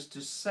desires to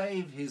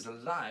save his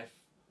life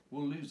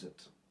will lose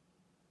it.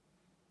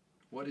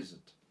 What is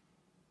it?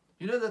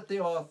 You know that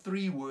there are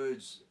 3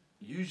 words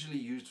usually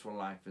used for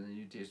life in the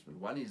New Testament.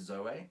 One is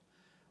Zoe,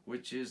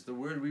 which is the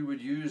word we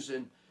would use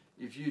in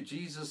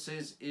Jesus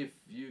says, if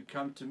you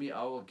come to me,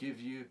 I will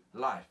give you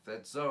life.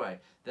 That's Zoe.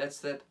 That's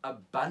that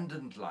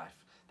abundant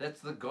life.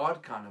 That's the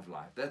God kind of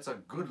life. That's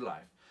a good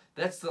life.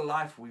 That's the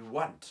life we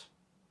want.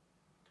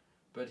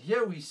 But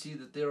here we see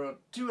that there are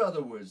 2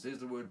 other words. There's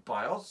the word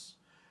bios,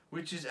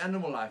 which is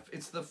animal life.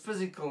 It's the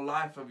physical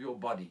life of your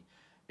body.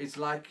 It's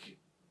like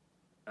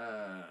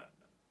a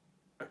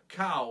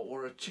cow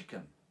or a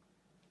chicken.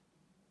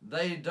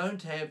 They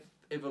don't have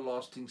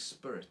everlasting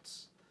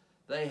spirits.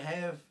 They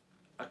have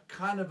a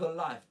kind of a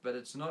life, but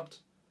it's not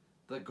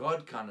the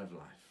God kind of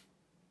life.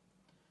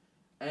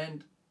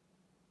 And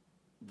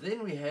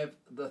then we have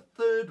the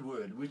 3rd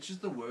word, which is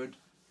the word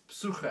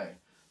psuche.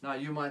 Now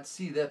you might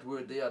see that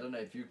word there. I don't know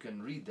if you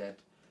can read that.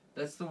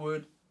 That's the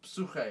word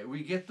psuche.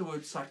 We get the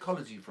word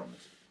psychology from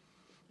it.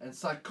 And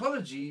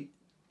psychology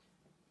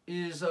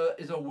is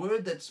a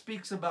word that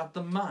speaks about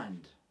the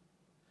mind,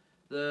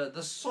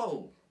 the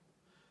soul.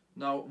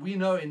 Now, we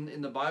know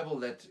in the Bible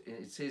that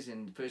it says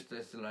in 1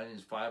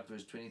 Thessalonians 5,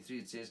 verse 23,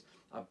 it says,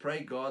 I pray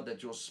God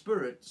that your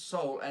spirit,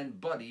 soul,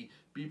 and body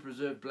be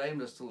preserved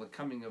blameless till the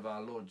coming of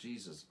our Lord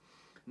Jesus.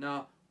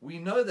 Now, we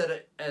know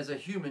that as a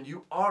human,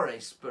 you are a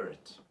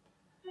spirit.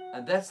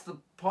 And that's the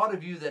part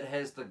of you that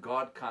has the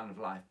God kind of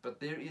life. But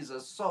there is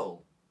a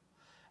soul.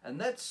 And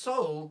that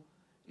soul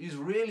is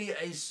really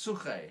a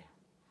suche.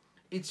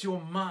 It's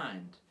your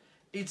mind.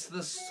 It's the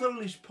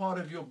soulish part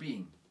of your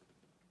being.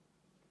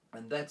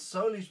 And that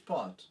soulish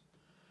part,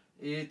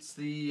 it's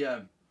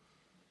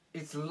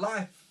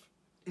life.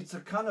 It's a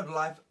kind of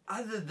life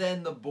other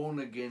than the born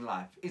again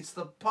life. It's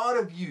the part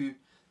of you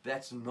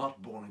that's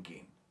not born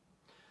again.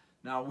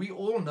 Now we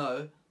all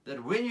know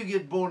that when you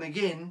get born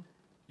again,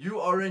 you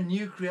are a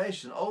new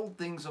creation. Old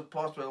things have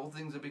passed away, all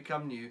things have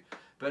become new.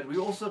 But we're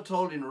also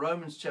told in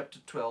Romans chapter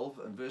 12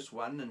 and verse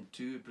 1 and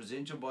 2,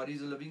 present your body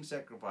as a living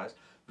sacrifice.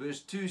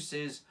 Verse 2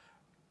 says,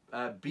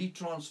 be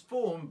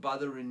transformed by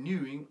the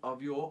renewing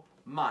of your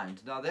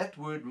mind. Now that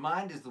word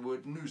mind is the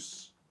word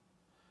nous.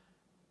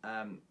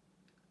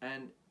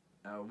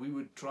 We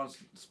would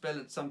spell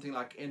it something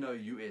like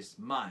N-O-U-S,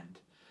 mind.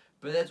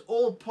 But that's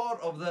all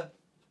part of the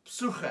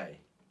psuche.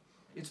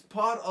 It's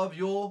part of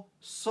your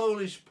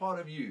soulish part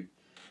of you.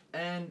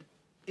 And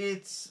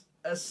it's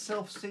a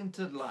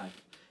self-centered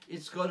life.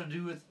 It's got to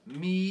do with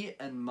me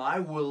and my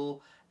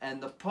will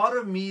and the part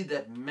of me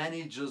that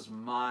manages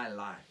my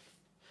life.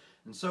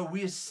 And so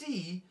we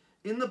see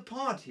in the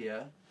part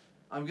here,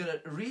 I'm going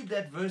to read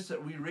that verse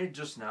that we read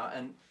just now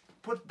and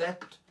put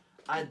that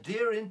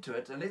idea into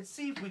it. And let's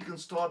see if we can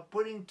start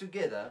putting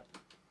together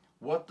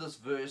what this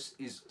verse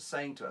is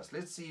saying to us.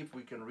 Let's see if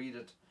we can read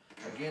it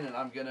again. And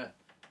I'm going to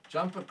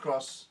jump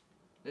across.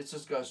 Let's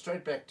just go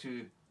straight back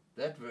to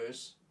that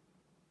verse.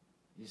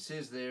 He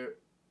says there,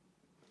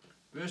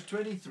 verse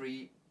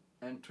 23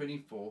 and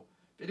 24,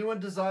 if anyone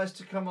desires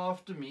to come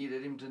after me,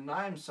 let him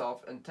deny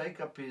himself and take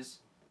up his,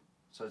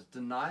 so it's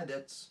deny,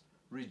 that's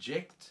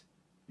reject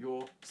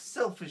your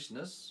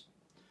selfishness,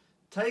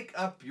 take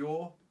up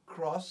your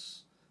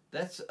cross,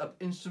 that's an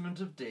instrument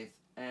of death,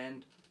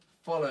 and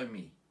follow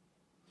me.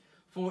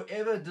 For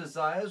whoever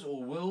desires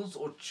or wills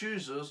or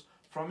chooses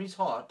from his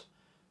heart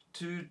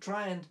to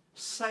try and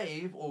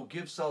save or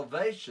give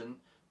salvation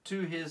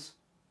to his,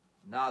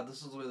 now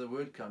this is where the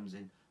word comes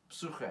in,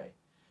 psuche,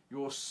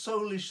 your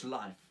soulish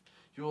life,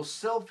 your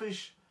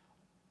selfish,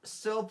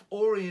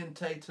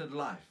 self-orientated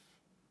life,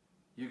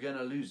 you're going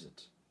to lose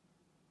it.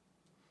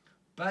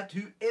 But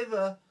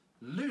whoever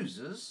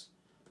loses,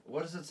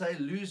 what does it say?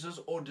 Loses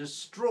or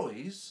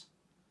destroys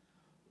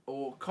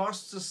or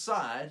casts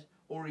aside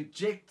or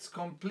rejects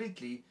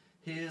completely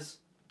his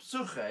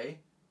psuche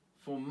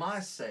for my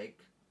sake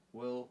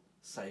will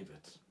save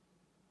it.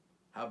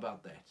 How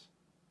about that?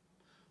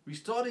 We're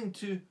starting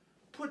to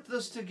put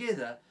this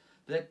together,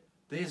 that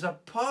there's a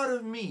part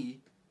of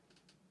me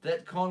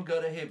that can't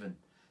go to heaven.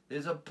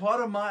 There's a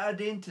part of my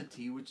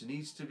identity which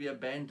needs to be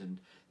abandoned.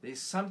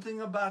 There's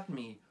something about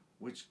me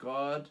which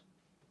God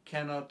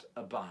cannot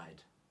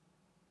abide.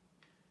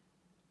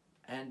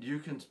 And you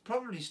can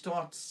probably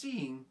start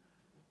seeing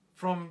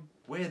from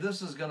where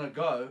this is going to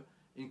go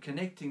in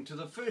connecting to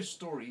the first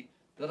story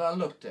that I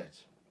looked at.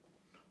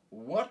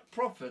 What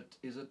profit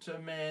is it to a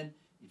man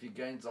if he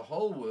gains the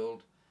whole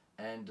world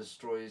and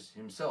destroys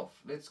himself?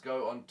 Let's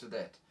go on to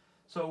that.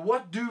 So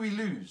what do we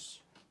lose?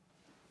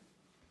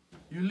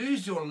 You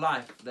lose your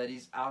life that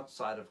is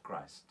outside of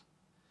Christ.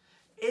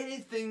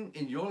 Anything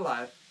in your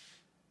life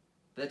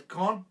that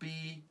can't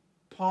be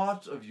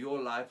part of your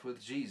life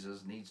with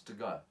Jesus needs to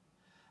go.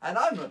 And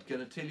I'm not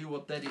going to tell you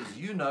what that is.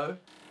 You know,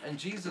 and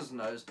Jesus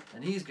knows,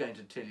 and he's going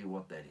to tell you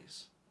what that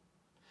is.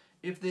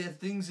 If there are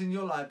things in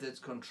your life that's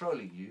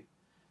controlling you,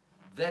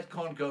 that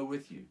can't go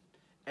with you.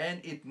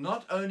 And it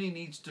not only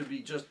needs to be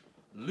just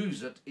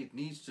lose it, it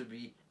needs to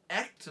be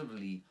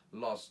actively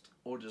lost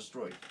or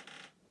destroyed.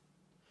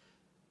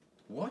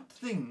 What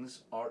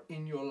things are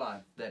in your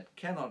life that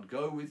cannot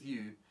go with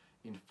you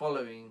in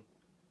following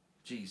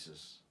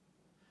Jesus?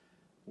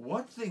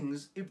 What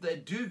things, if they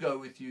do go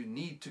with you,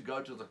 need to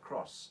go to the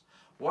cross?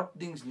 What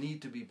things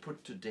need to be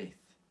put to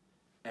death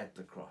at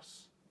the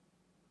cross?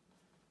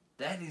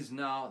 That is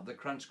now the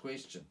crunch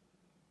question.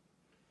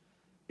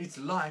 It's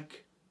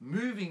like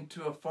moving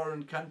to a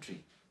foreign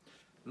country.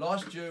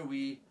 Last year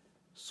we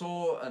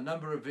saw a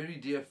number of very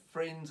dear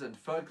friends and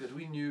folk that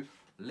we knew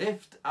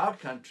left our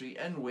country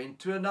and went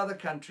to another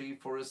country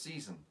for a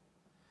season.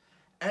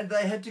 And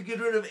they had to get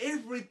rid of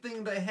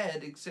everything they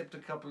had except a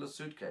couple of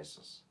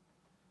suitcases.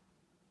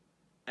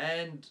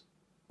 And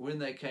when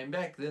they came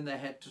back, then they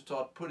had to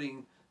start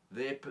putting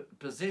their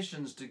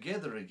possessions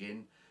together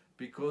again,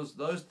 because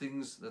those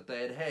things that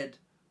they had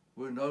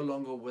were no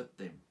longer with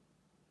them.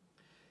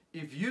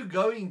 If you're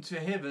going to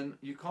heaven,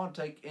 you can't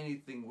take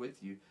anything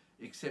with you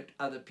except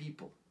other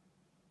people.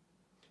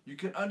 You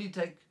can only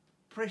take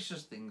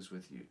precious things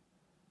with you.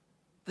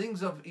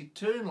 Things of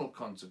eternal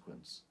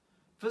consequence.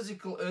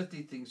 Physical,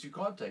 earthly things you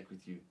can't take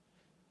with you.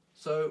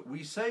 So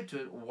we say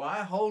to it, why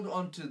hold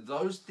on to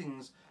those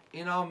things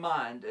in our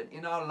mind and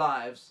in our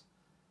lives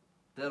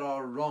that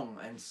are wrong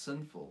and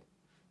sinful?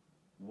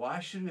 Why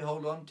should we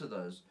hold on to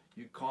those?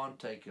 You can't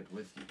take it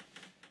with you.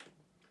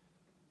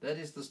 That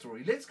is the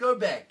story. Let's go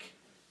back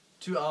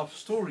to our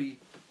story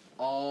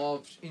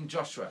in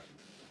Joshua.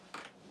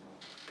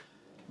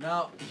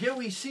 Now, here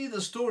we see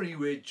the story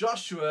where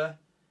Joshua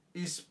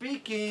is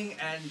speaking,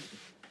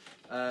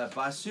 and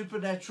by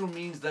supernatural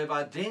means they've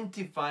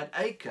identified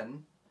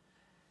Achan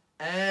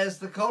as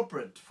the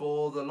culprit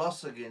for the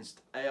loss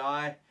against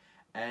Ai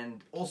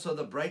and also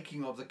the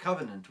breaking of the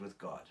covenant with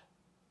God.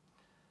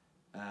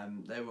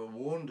 They were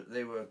warned,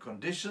 there were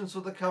conditions for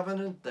the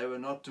covenant. They were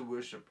not to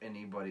worship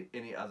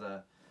any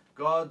other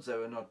gods. They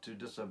were not to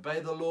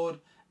disobey the Lord,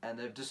 and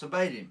they've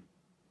disobeyed him.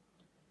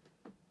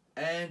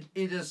 And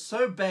it is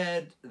so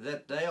bad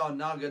that they are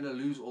now going to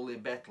lose all their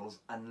battles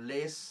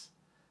unless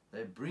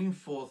they bring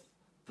forth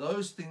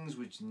those things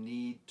which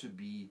need to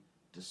be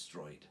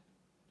destroyed.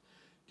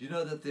 Do you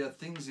know that there are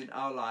things in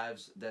our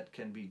lives that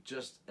can be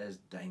just as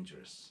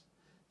dangerous?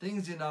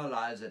 Things in our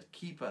lives that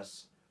keep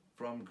us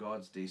from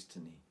God's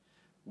destiny,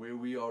 where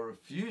we are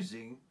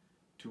refusing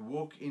to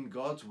walk in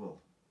God's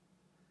will.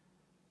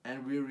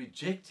 And we're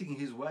rejecting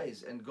his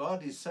ways. And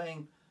God is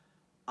saying,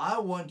 I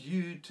want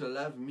you to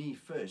love me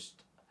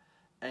first.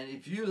 And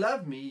if you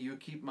love me, you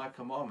keep my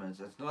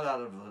commandments. It's not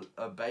out of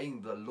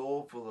obeying the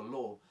law for the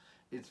law.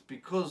 It's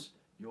because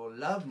your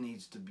love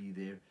needs to be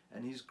there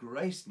and his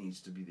grace needs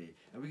to be there.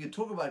 And we can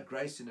talk about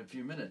grace in a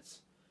few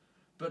minutes.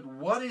 But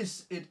what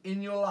is it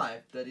in your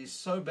life that is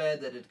so bad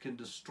that it can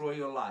destroy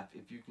your life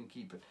if you can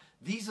keep it?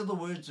 These are the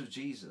words of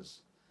Jesus.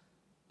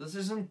 This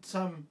isn't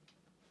some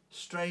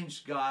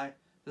strange guy.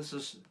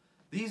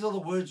 These are the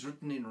words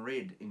written in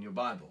red in your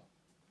Bible.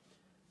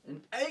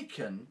 And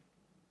Achan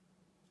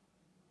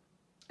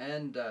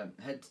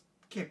had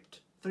kept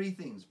three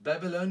things: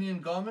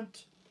 Babylonian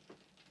garment,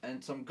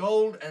 and some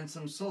gold, and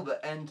some silver.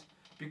 And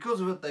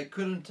because of it, they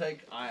couldn't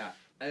take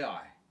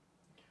Ai.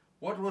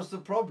 What was the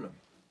problem?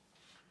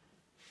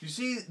 You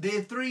see, there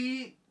are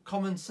three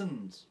common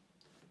sins.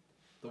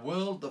 The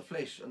world, the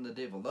flesh, and the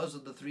devil. Those are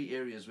the three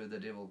areas where the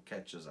devil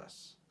catches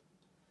us.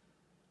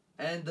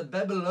 And the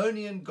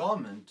Babylonian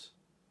garment,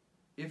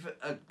 if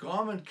a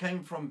garment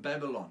came from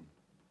Babylon,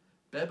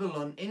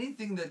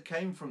 anything that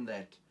came from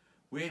that,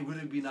 where it would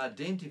have been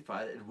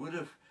identified, it would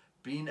have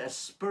been a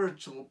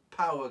spiritual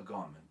power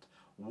garment,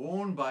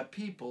 worn by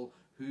people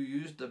who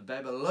used the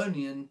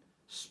Babylonian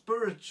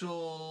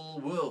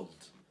spiritual world.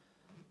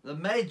 The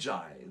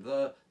Magi,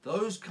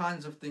 those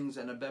kinds of things,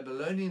 and a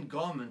Babylonian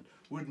garment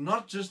would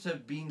not just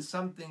have been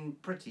something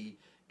pretty,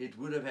 it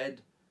would have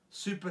had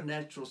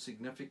supernatural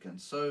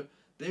significance. So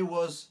there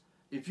was,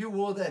 if you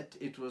wore that,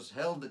 it was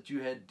held that you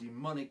had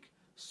demonic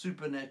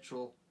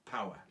supernatural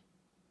power.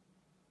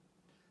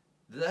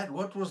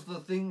 What was the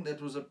thing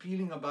that was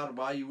appealing about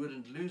why you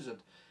wouldn't lose it?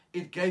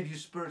 It gave you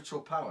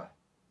spiritual power.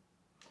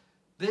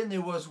 Then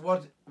there was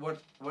what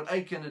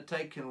Achan had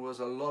taken was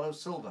a lot of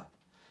silver.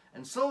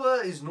 And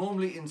silver is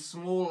normally in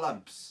small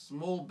lumps,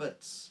 small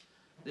bits.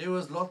 There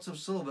was lots of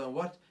silver.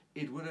 What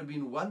it would have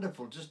been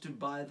wonderful just to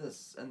buy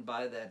this and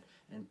buy that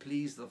and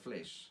please the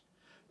flesh.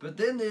 But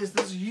then there's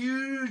this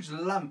huge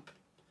lump,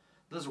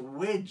 this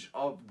wedge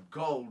of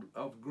gold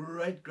of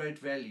great, great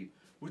value,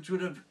 which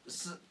would have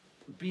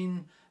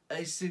been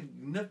a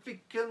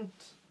significant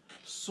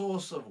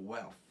source of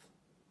wealth.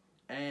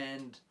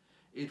 And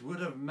it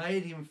would have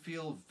made him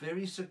feel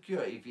very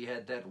secure if he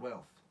had that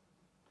wealth.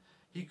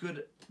 He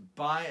could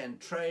buy and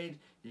trade,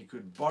 he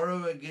could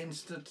borrow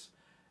against it.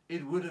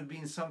 It would have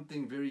been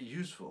something very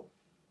useful.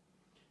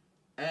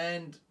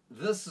 And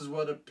this is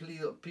what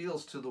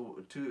appeals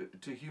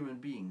to human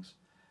beings.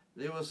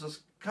 There was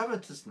this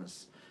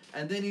covetousness.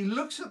 And then he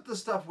looks at the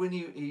stuff when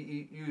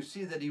you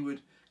see that he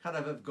would kind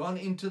of have gone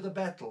into the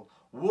battle,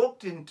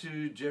 walked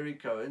into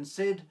Jericho and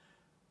said,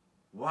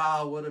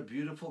 wow, what a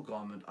beautiful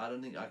garment. I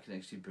don't think I can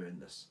actually burn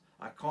this.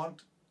 I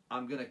can't.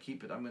 I'm going to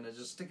keep it. I'm going to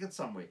just stick it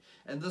somewhere.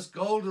 And this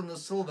gold and the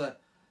silver,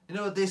 you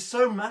know, there's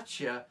so much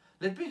here.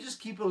 Let me just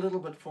keep a little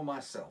bit for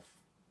myself.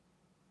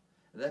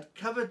 That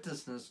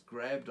covetousness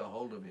grabbed a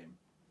hold of him.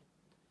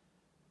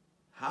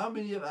 How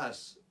many of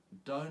us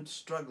don't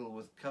struggle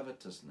with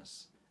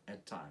covetousness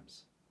at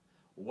times?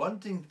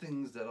 Wanting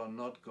things that are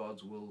not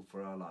God's will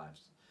for our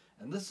lives.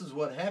 And this is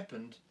what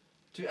happened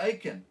to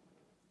Achan.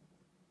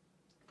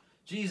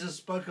 Jesus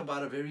spoke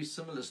about a very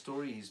similar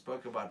story. He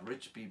spoke about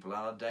rich people,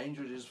 how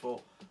dangerous it is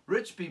for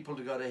rich people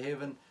to go to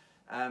heaven.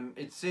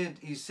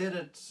 He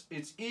said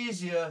it's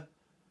easier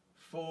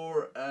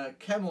for a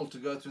camel to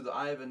go through the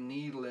eye of a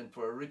needle than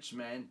for a rich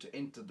man to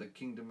enter the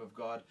kingdom of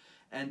God.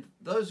 And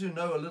those who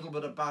know a little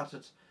bit about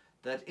it,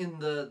 that in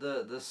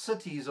the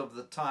cities of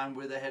the time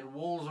where they had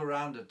walls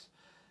around it,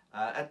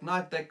 at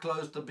night they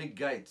closed the big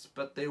gates,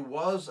 but there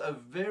was a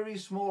very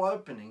small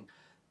opening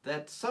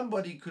that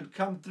somebody could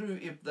come through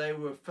if they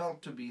were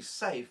felt to be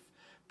safe,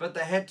 but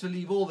they had to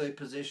leave all their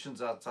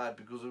possessions outside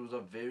because it was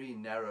a very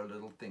narrow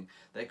little thing.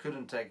 They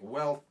couldn't take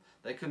wealth,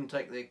 they couldn't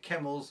take their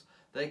camels,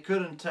 they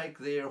couldn't take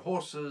their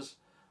horses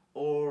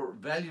or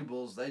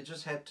valuables. They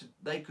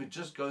could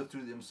just go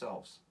through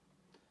themselves.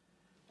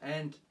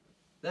 And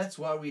that's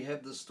why we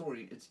have this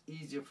story. It's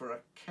easier for a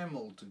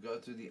camel to go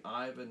through the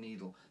eye of a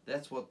needle.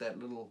 That's what that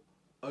little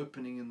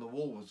opening in the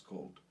wall was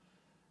called.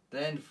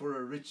 Than for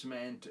a rich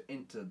man to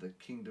enter the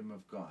kingdom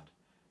of God.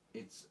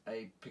 It's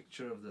a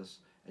picture of this.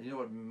 And you know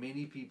what?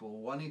 Many people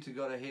wanting to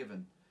go to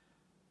heaven,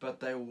 but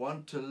they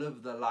want to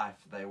live the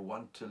life they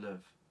want to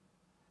live.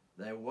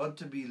 They want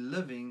to be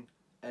living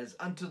as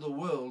unto the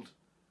world,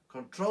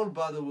 controlled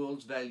by the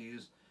world's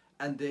values,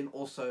 and then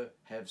also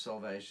have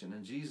salvation.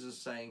 And Jesus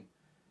is saying,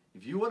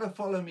 if you want to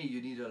follow me,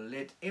 you need to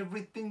let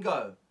everything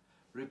go,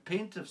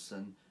 repent of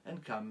sin,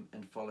 and come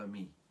and follow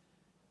me.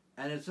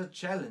 And it's a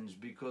challenge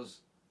because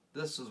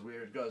this is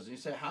where it goes. And you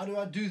say, how do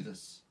I do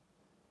this?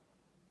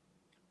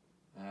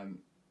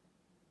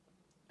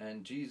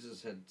 And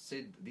Jesus had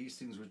said these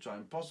things which are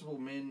impossible,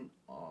 men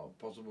are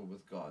possible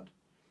with God.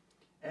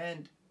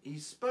 And he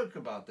spoke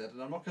about that,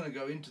 and I'm not going to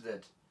go into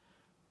that.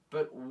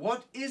 But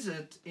what is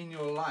it in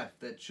your life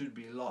that should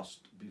be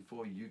lost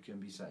before you can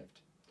be saved?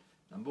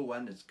 Number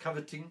one, it's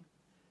coveting.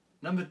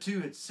 Number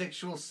two, it's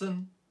sexual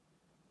sin.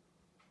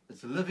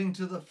 It's living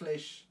to the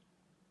flesh.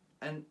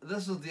 And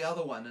this is the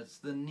other one. It's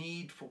the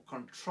need for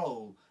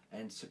control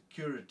and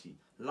security.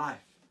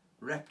 Life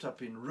wrapped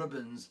up in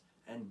ribbons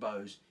and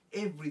bows.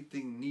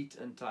 Everything neat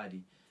and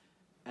tidy.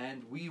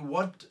 And we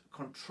want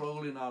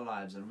control in our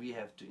lives. And we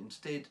have to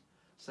instead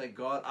say,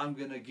 God, I'm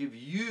going to give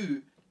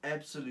you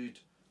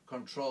absolute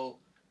control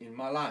in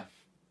my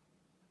life.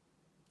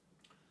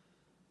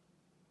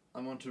 I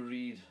want to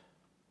read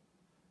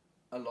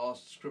a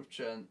last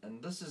scripture.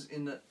 And this is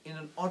in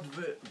an odd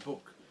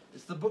book.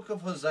 It's the book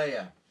of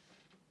Hosea.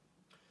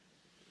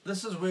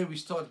 This is where we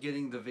start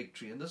getting the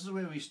victory. And this is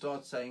where we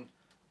start saying,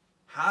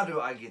 how do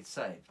I get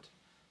saved?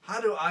 How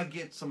do I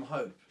get some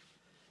hope?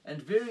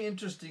 And very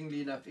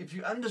interestingly enough, if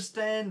you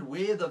understand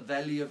where the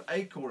valley of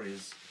Achor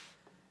is,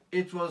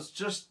 it was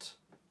just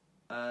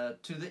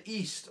to the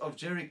east of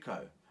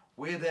Jericho,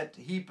 where that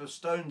heap of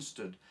stones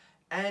stood.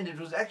 And it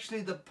was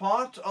actually the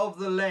part of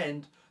the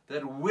land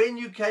that when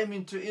you came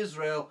into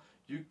Israel,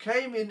 You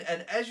came in,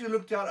 and as you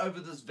looked out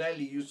over this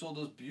valley, you saw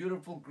this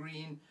beautiful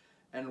green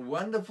and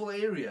wonderful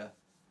area.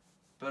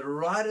 But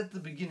right at the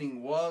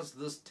beginning was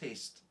this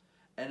test,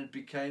 and it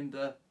became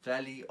the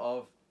valley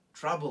of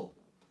trouble.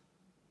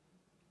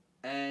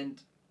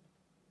 And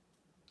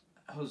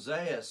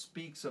Hosea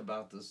speaks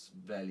about this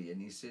valley,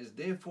 and he says,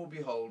 "Therefore,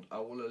 behold, I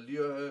will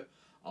allure her,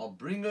 I'll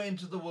bring her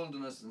into the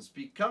wilderness and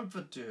speak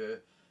comfort to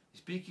her."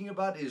 Speaking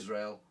about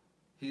Israel,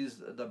 he's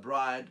the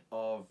bride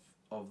of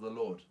the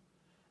Lord.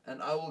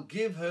 "And I will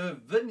give her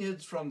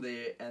vineyards from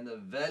there, and the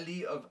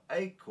valley of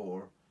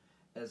Achor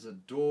as a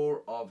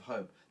door of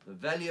hope." The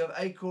valley of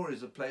Achor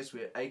is a place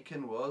where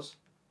Achan was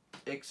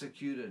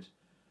executed.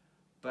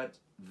 But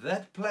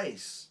that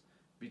place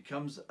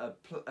becomes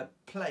a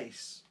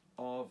place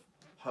of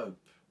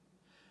hope.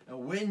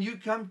 And when you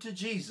come to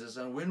Jesus,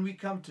 and when we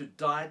come to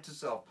die to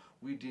self,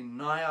 we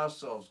deny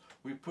ourselves,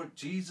 we put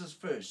Jesus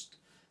first.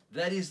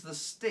 That is the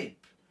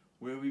step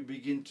where we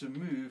begin to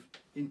move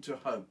into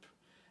hope.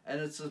 And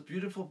it's a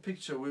beautiful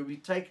picture where we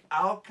take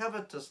our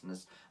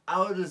covetousness,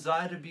 our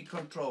desire to be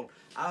controlled,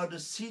 our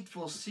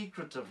deceitful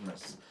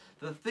secretiveness,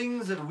 the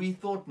things that we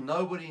thought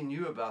nobody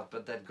knew about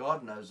but that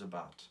God knows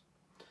about,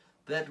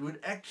 that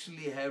would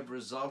actually have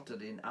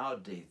resulted in our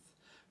death.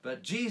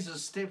 But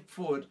Jesus stepped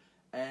forward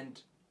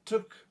and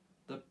took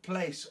the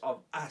place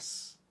of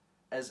us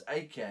as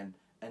Achan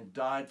and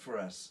died for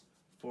us,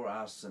 for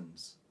our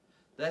sins.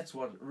 That's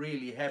what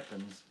really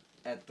happens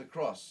at the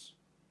cross.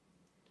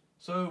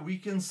 So we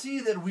can see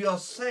that we are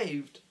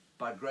saved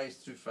by grace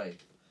through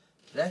faith.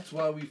 That's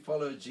why we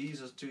follow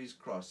Jesus to his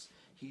cross.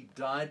 He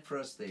died for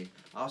us there.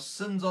 Our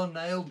sins are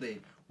nailed there.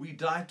 We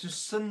died to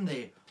sin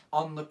there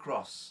on the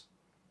cross.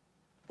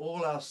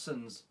 All our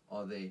sins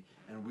are there,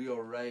 and we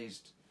are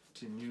raised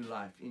to new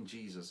life in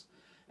Jesus.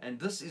 And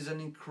this is an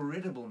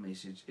incredible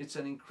message. It's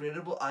an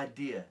incredible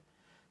idea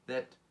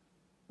that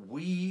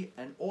we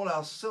and all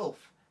our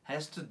self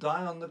has to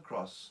die on the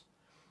cross.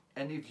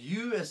 And if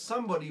you as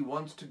somebody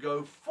wants to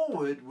go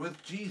forward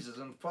with Jesus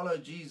and follow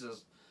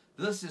Jesus,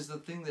 this is the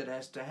thing that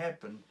has to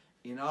happen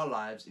in our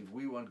lives if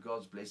we want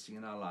God's blessing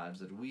in our lives,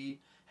 that we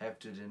have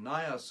to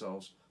deny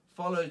ourselves,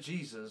 follow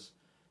Jesus,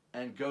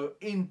 and go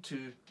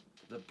into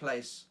the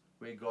place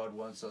where God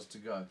wants us to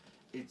go.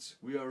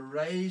 We are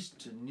raised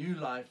to new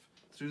life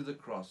through the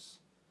cross,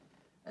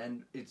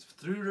 and it's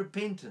through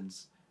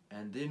repentance,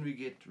 and then we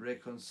get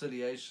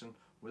reconciliation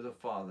with the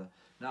Father.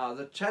 Now,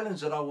 the challenge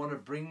that I want to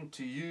bring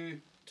to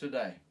you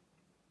today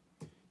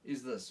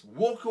is this: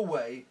 walk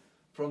away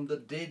from the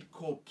dead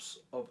corpse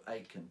of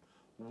Achan.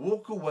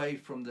 Walk away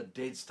from the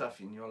dead stuff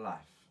in your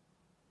life.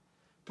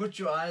 Put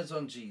your eyes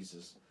on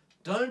Jesus.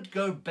 Don't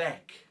go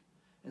back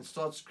and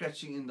start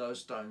scratching in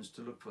those stones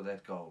to look for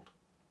that gold.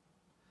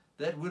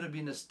 That would have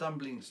been a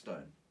stumbling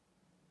stone.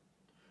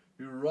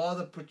 You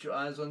rather put your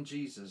eyes on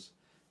Jesus,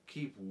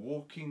 keep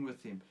walking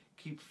with him,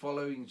 keep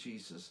following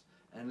Jesus,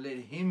 and let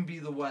him be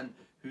the one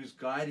who's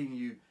guiding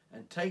you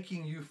and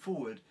taking you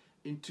forward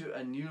into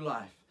a new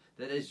life.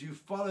 That as you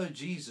follow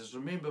Jesus,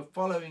 remember,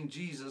 following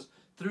Jesus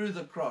through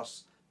the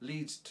cross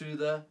leads to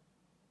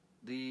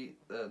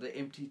the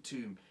empty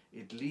tomb.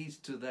 It leads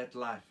to that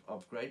life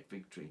of great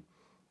victory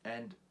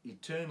and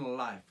eternal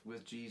life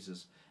with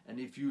Jesus. And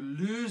if you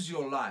lose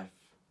your life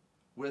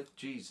with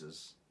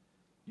Jesus,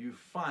 you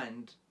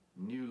find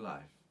new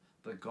life,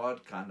 the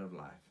God kind of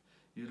life.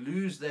 You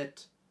lose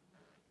that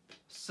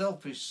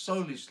selfish,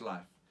 soulish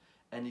life,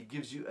 and he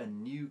gives you a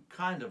new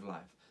kind of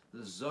life,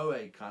 the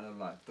Zoe kind of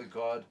life, the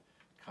God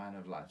kind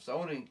of life. So I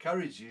want to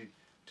encourage you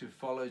to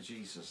follow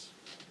Jesus.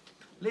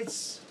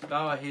 Let's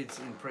bow our heads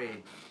in prayer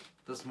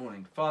this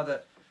morning.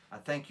 Father, I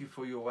thank you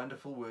for your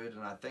wonderful word,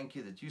 and I thank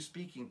you that you're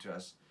speaking to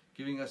us,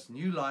 giving us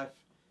new life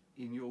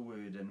in your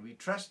word. And we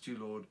trust you,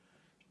 Lord,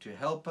 to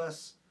help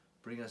us,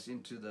 bring us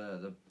into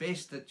the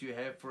best that you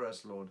have for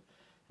us, Lord.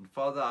 And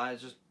Father, I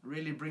just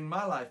really bring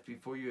my life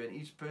before you and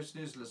each person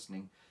who's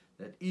listening,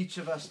 that each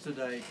of us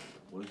today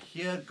will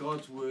hear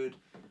God's word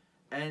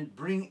and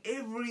bring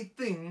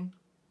everything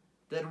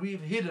that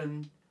we've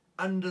hidden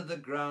under the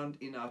ground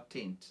in our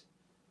tent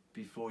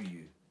before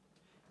you.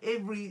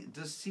 Every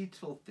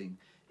deceitful thing,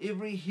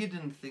 every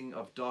hidden thing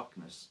of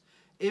darkness,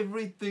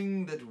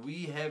 everything that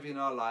we have in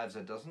our lives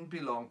that doesn't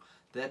belong,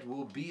 that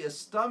will be a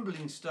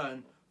stumbling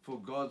stone for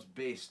God's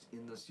best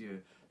in this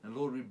year. And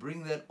Lord, we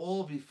bring that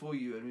all before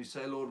you, and we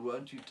say, Lord,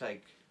 won't you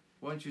take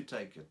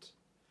it?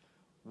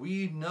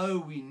 We know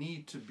we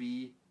need to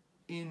be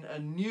in a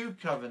new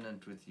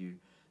covenant with you,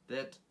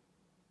 that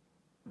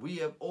we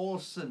have all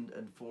sinned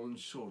and fallen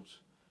short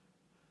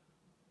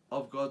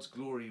of God's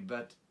glory,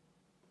 but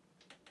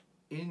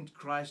in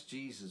Christ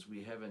Jesus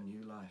we have a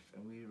new life,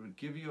 and we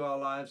give you our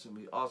lives, and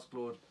we ask,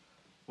 Lord,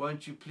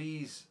 won't you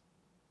please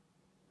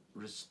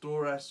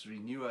restore us,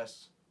 renew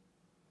us,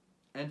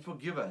 and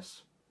forgive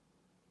us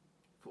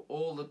for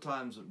all the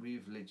times that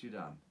we've let you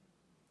down.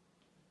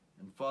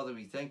 And Father,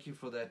 we thank you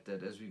for that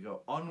as we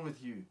go on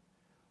with you,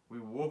 we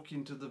walk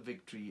into the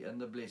victory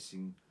and the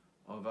blessing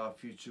of our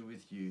future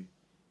with you.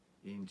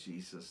 In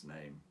Jesus'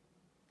 name,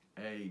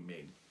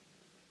 amen.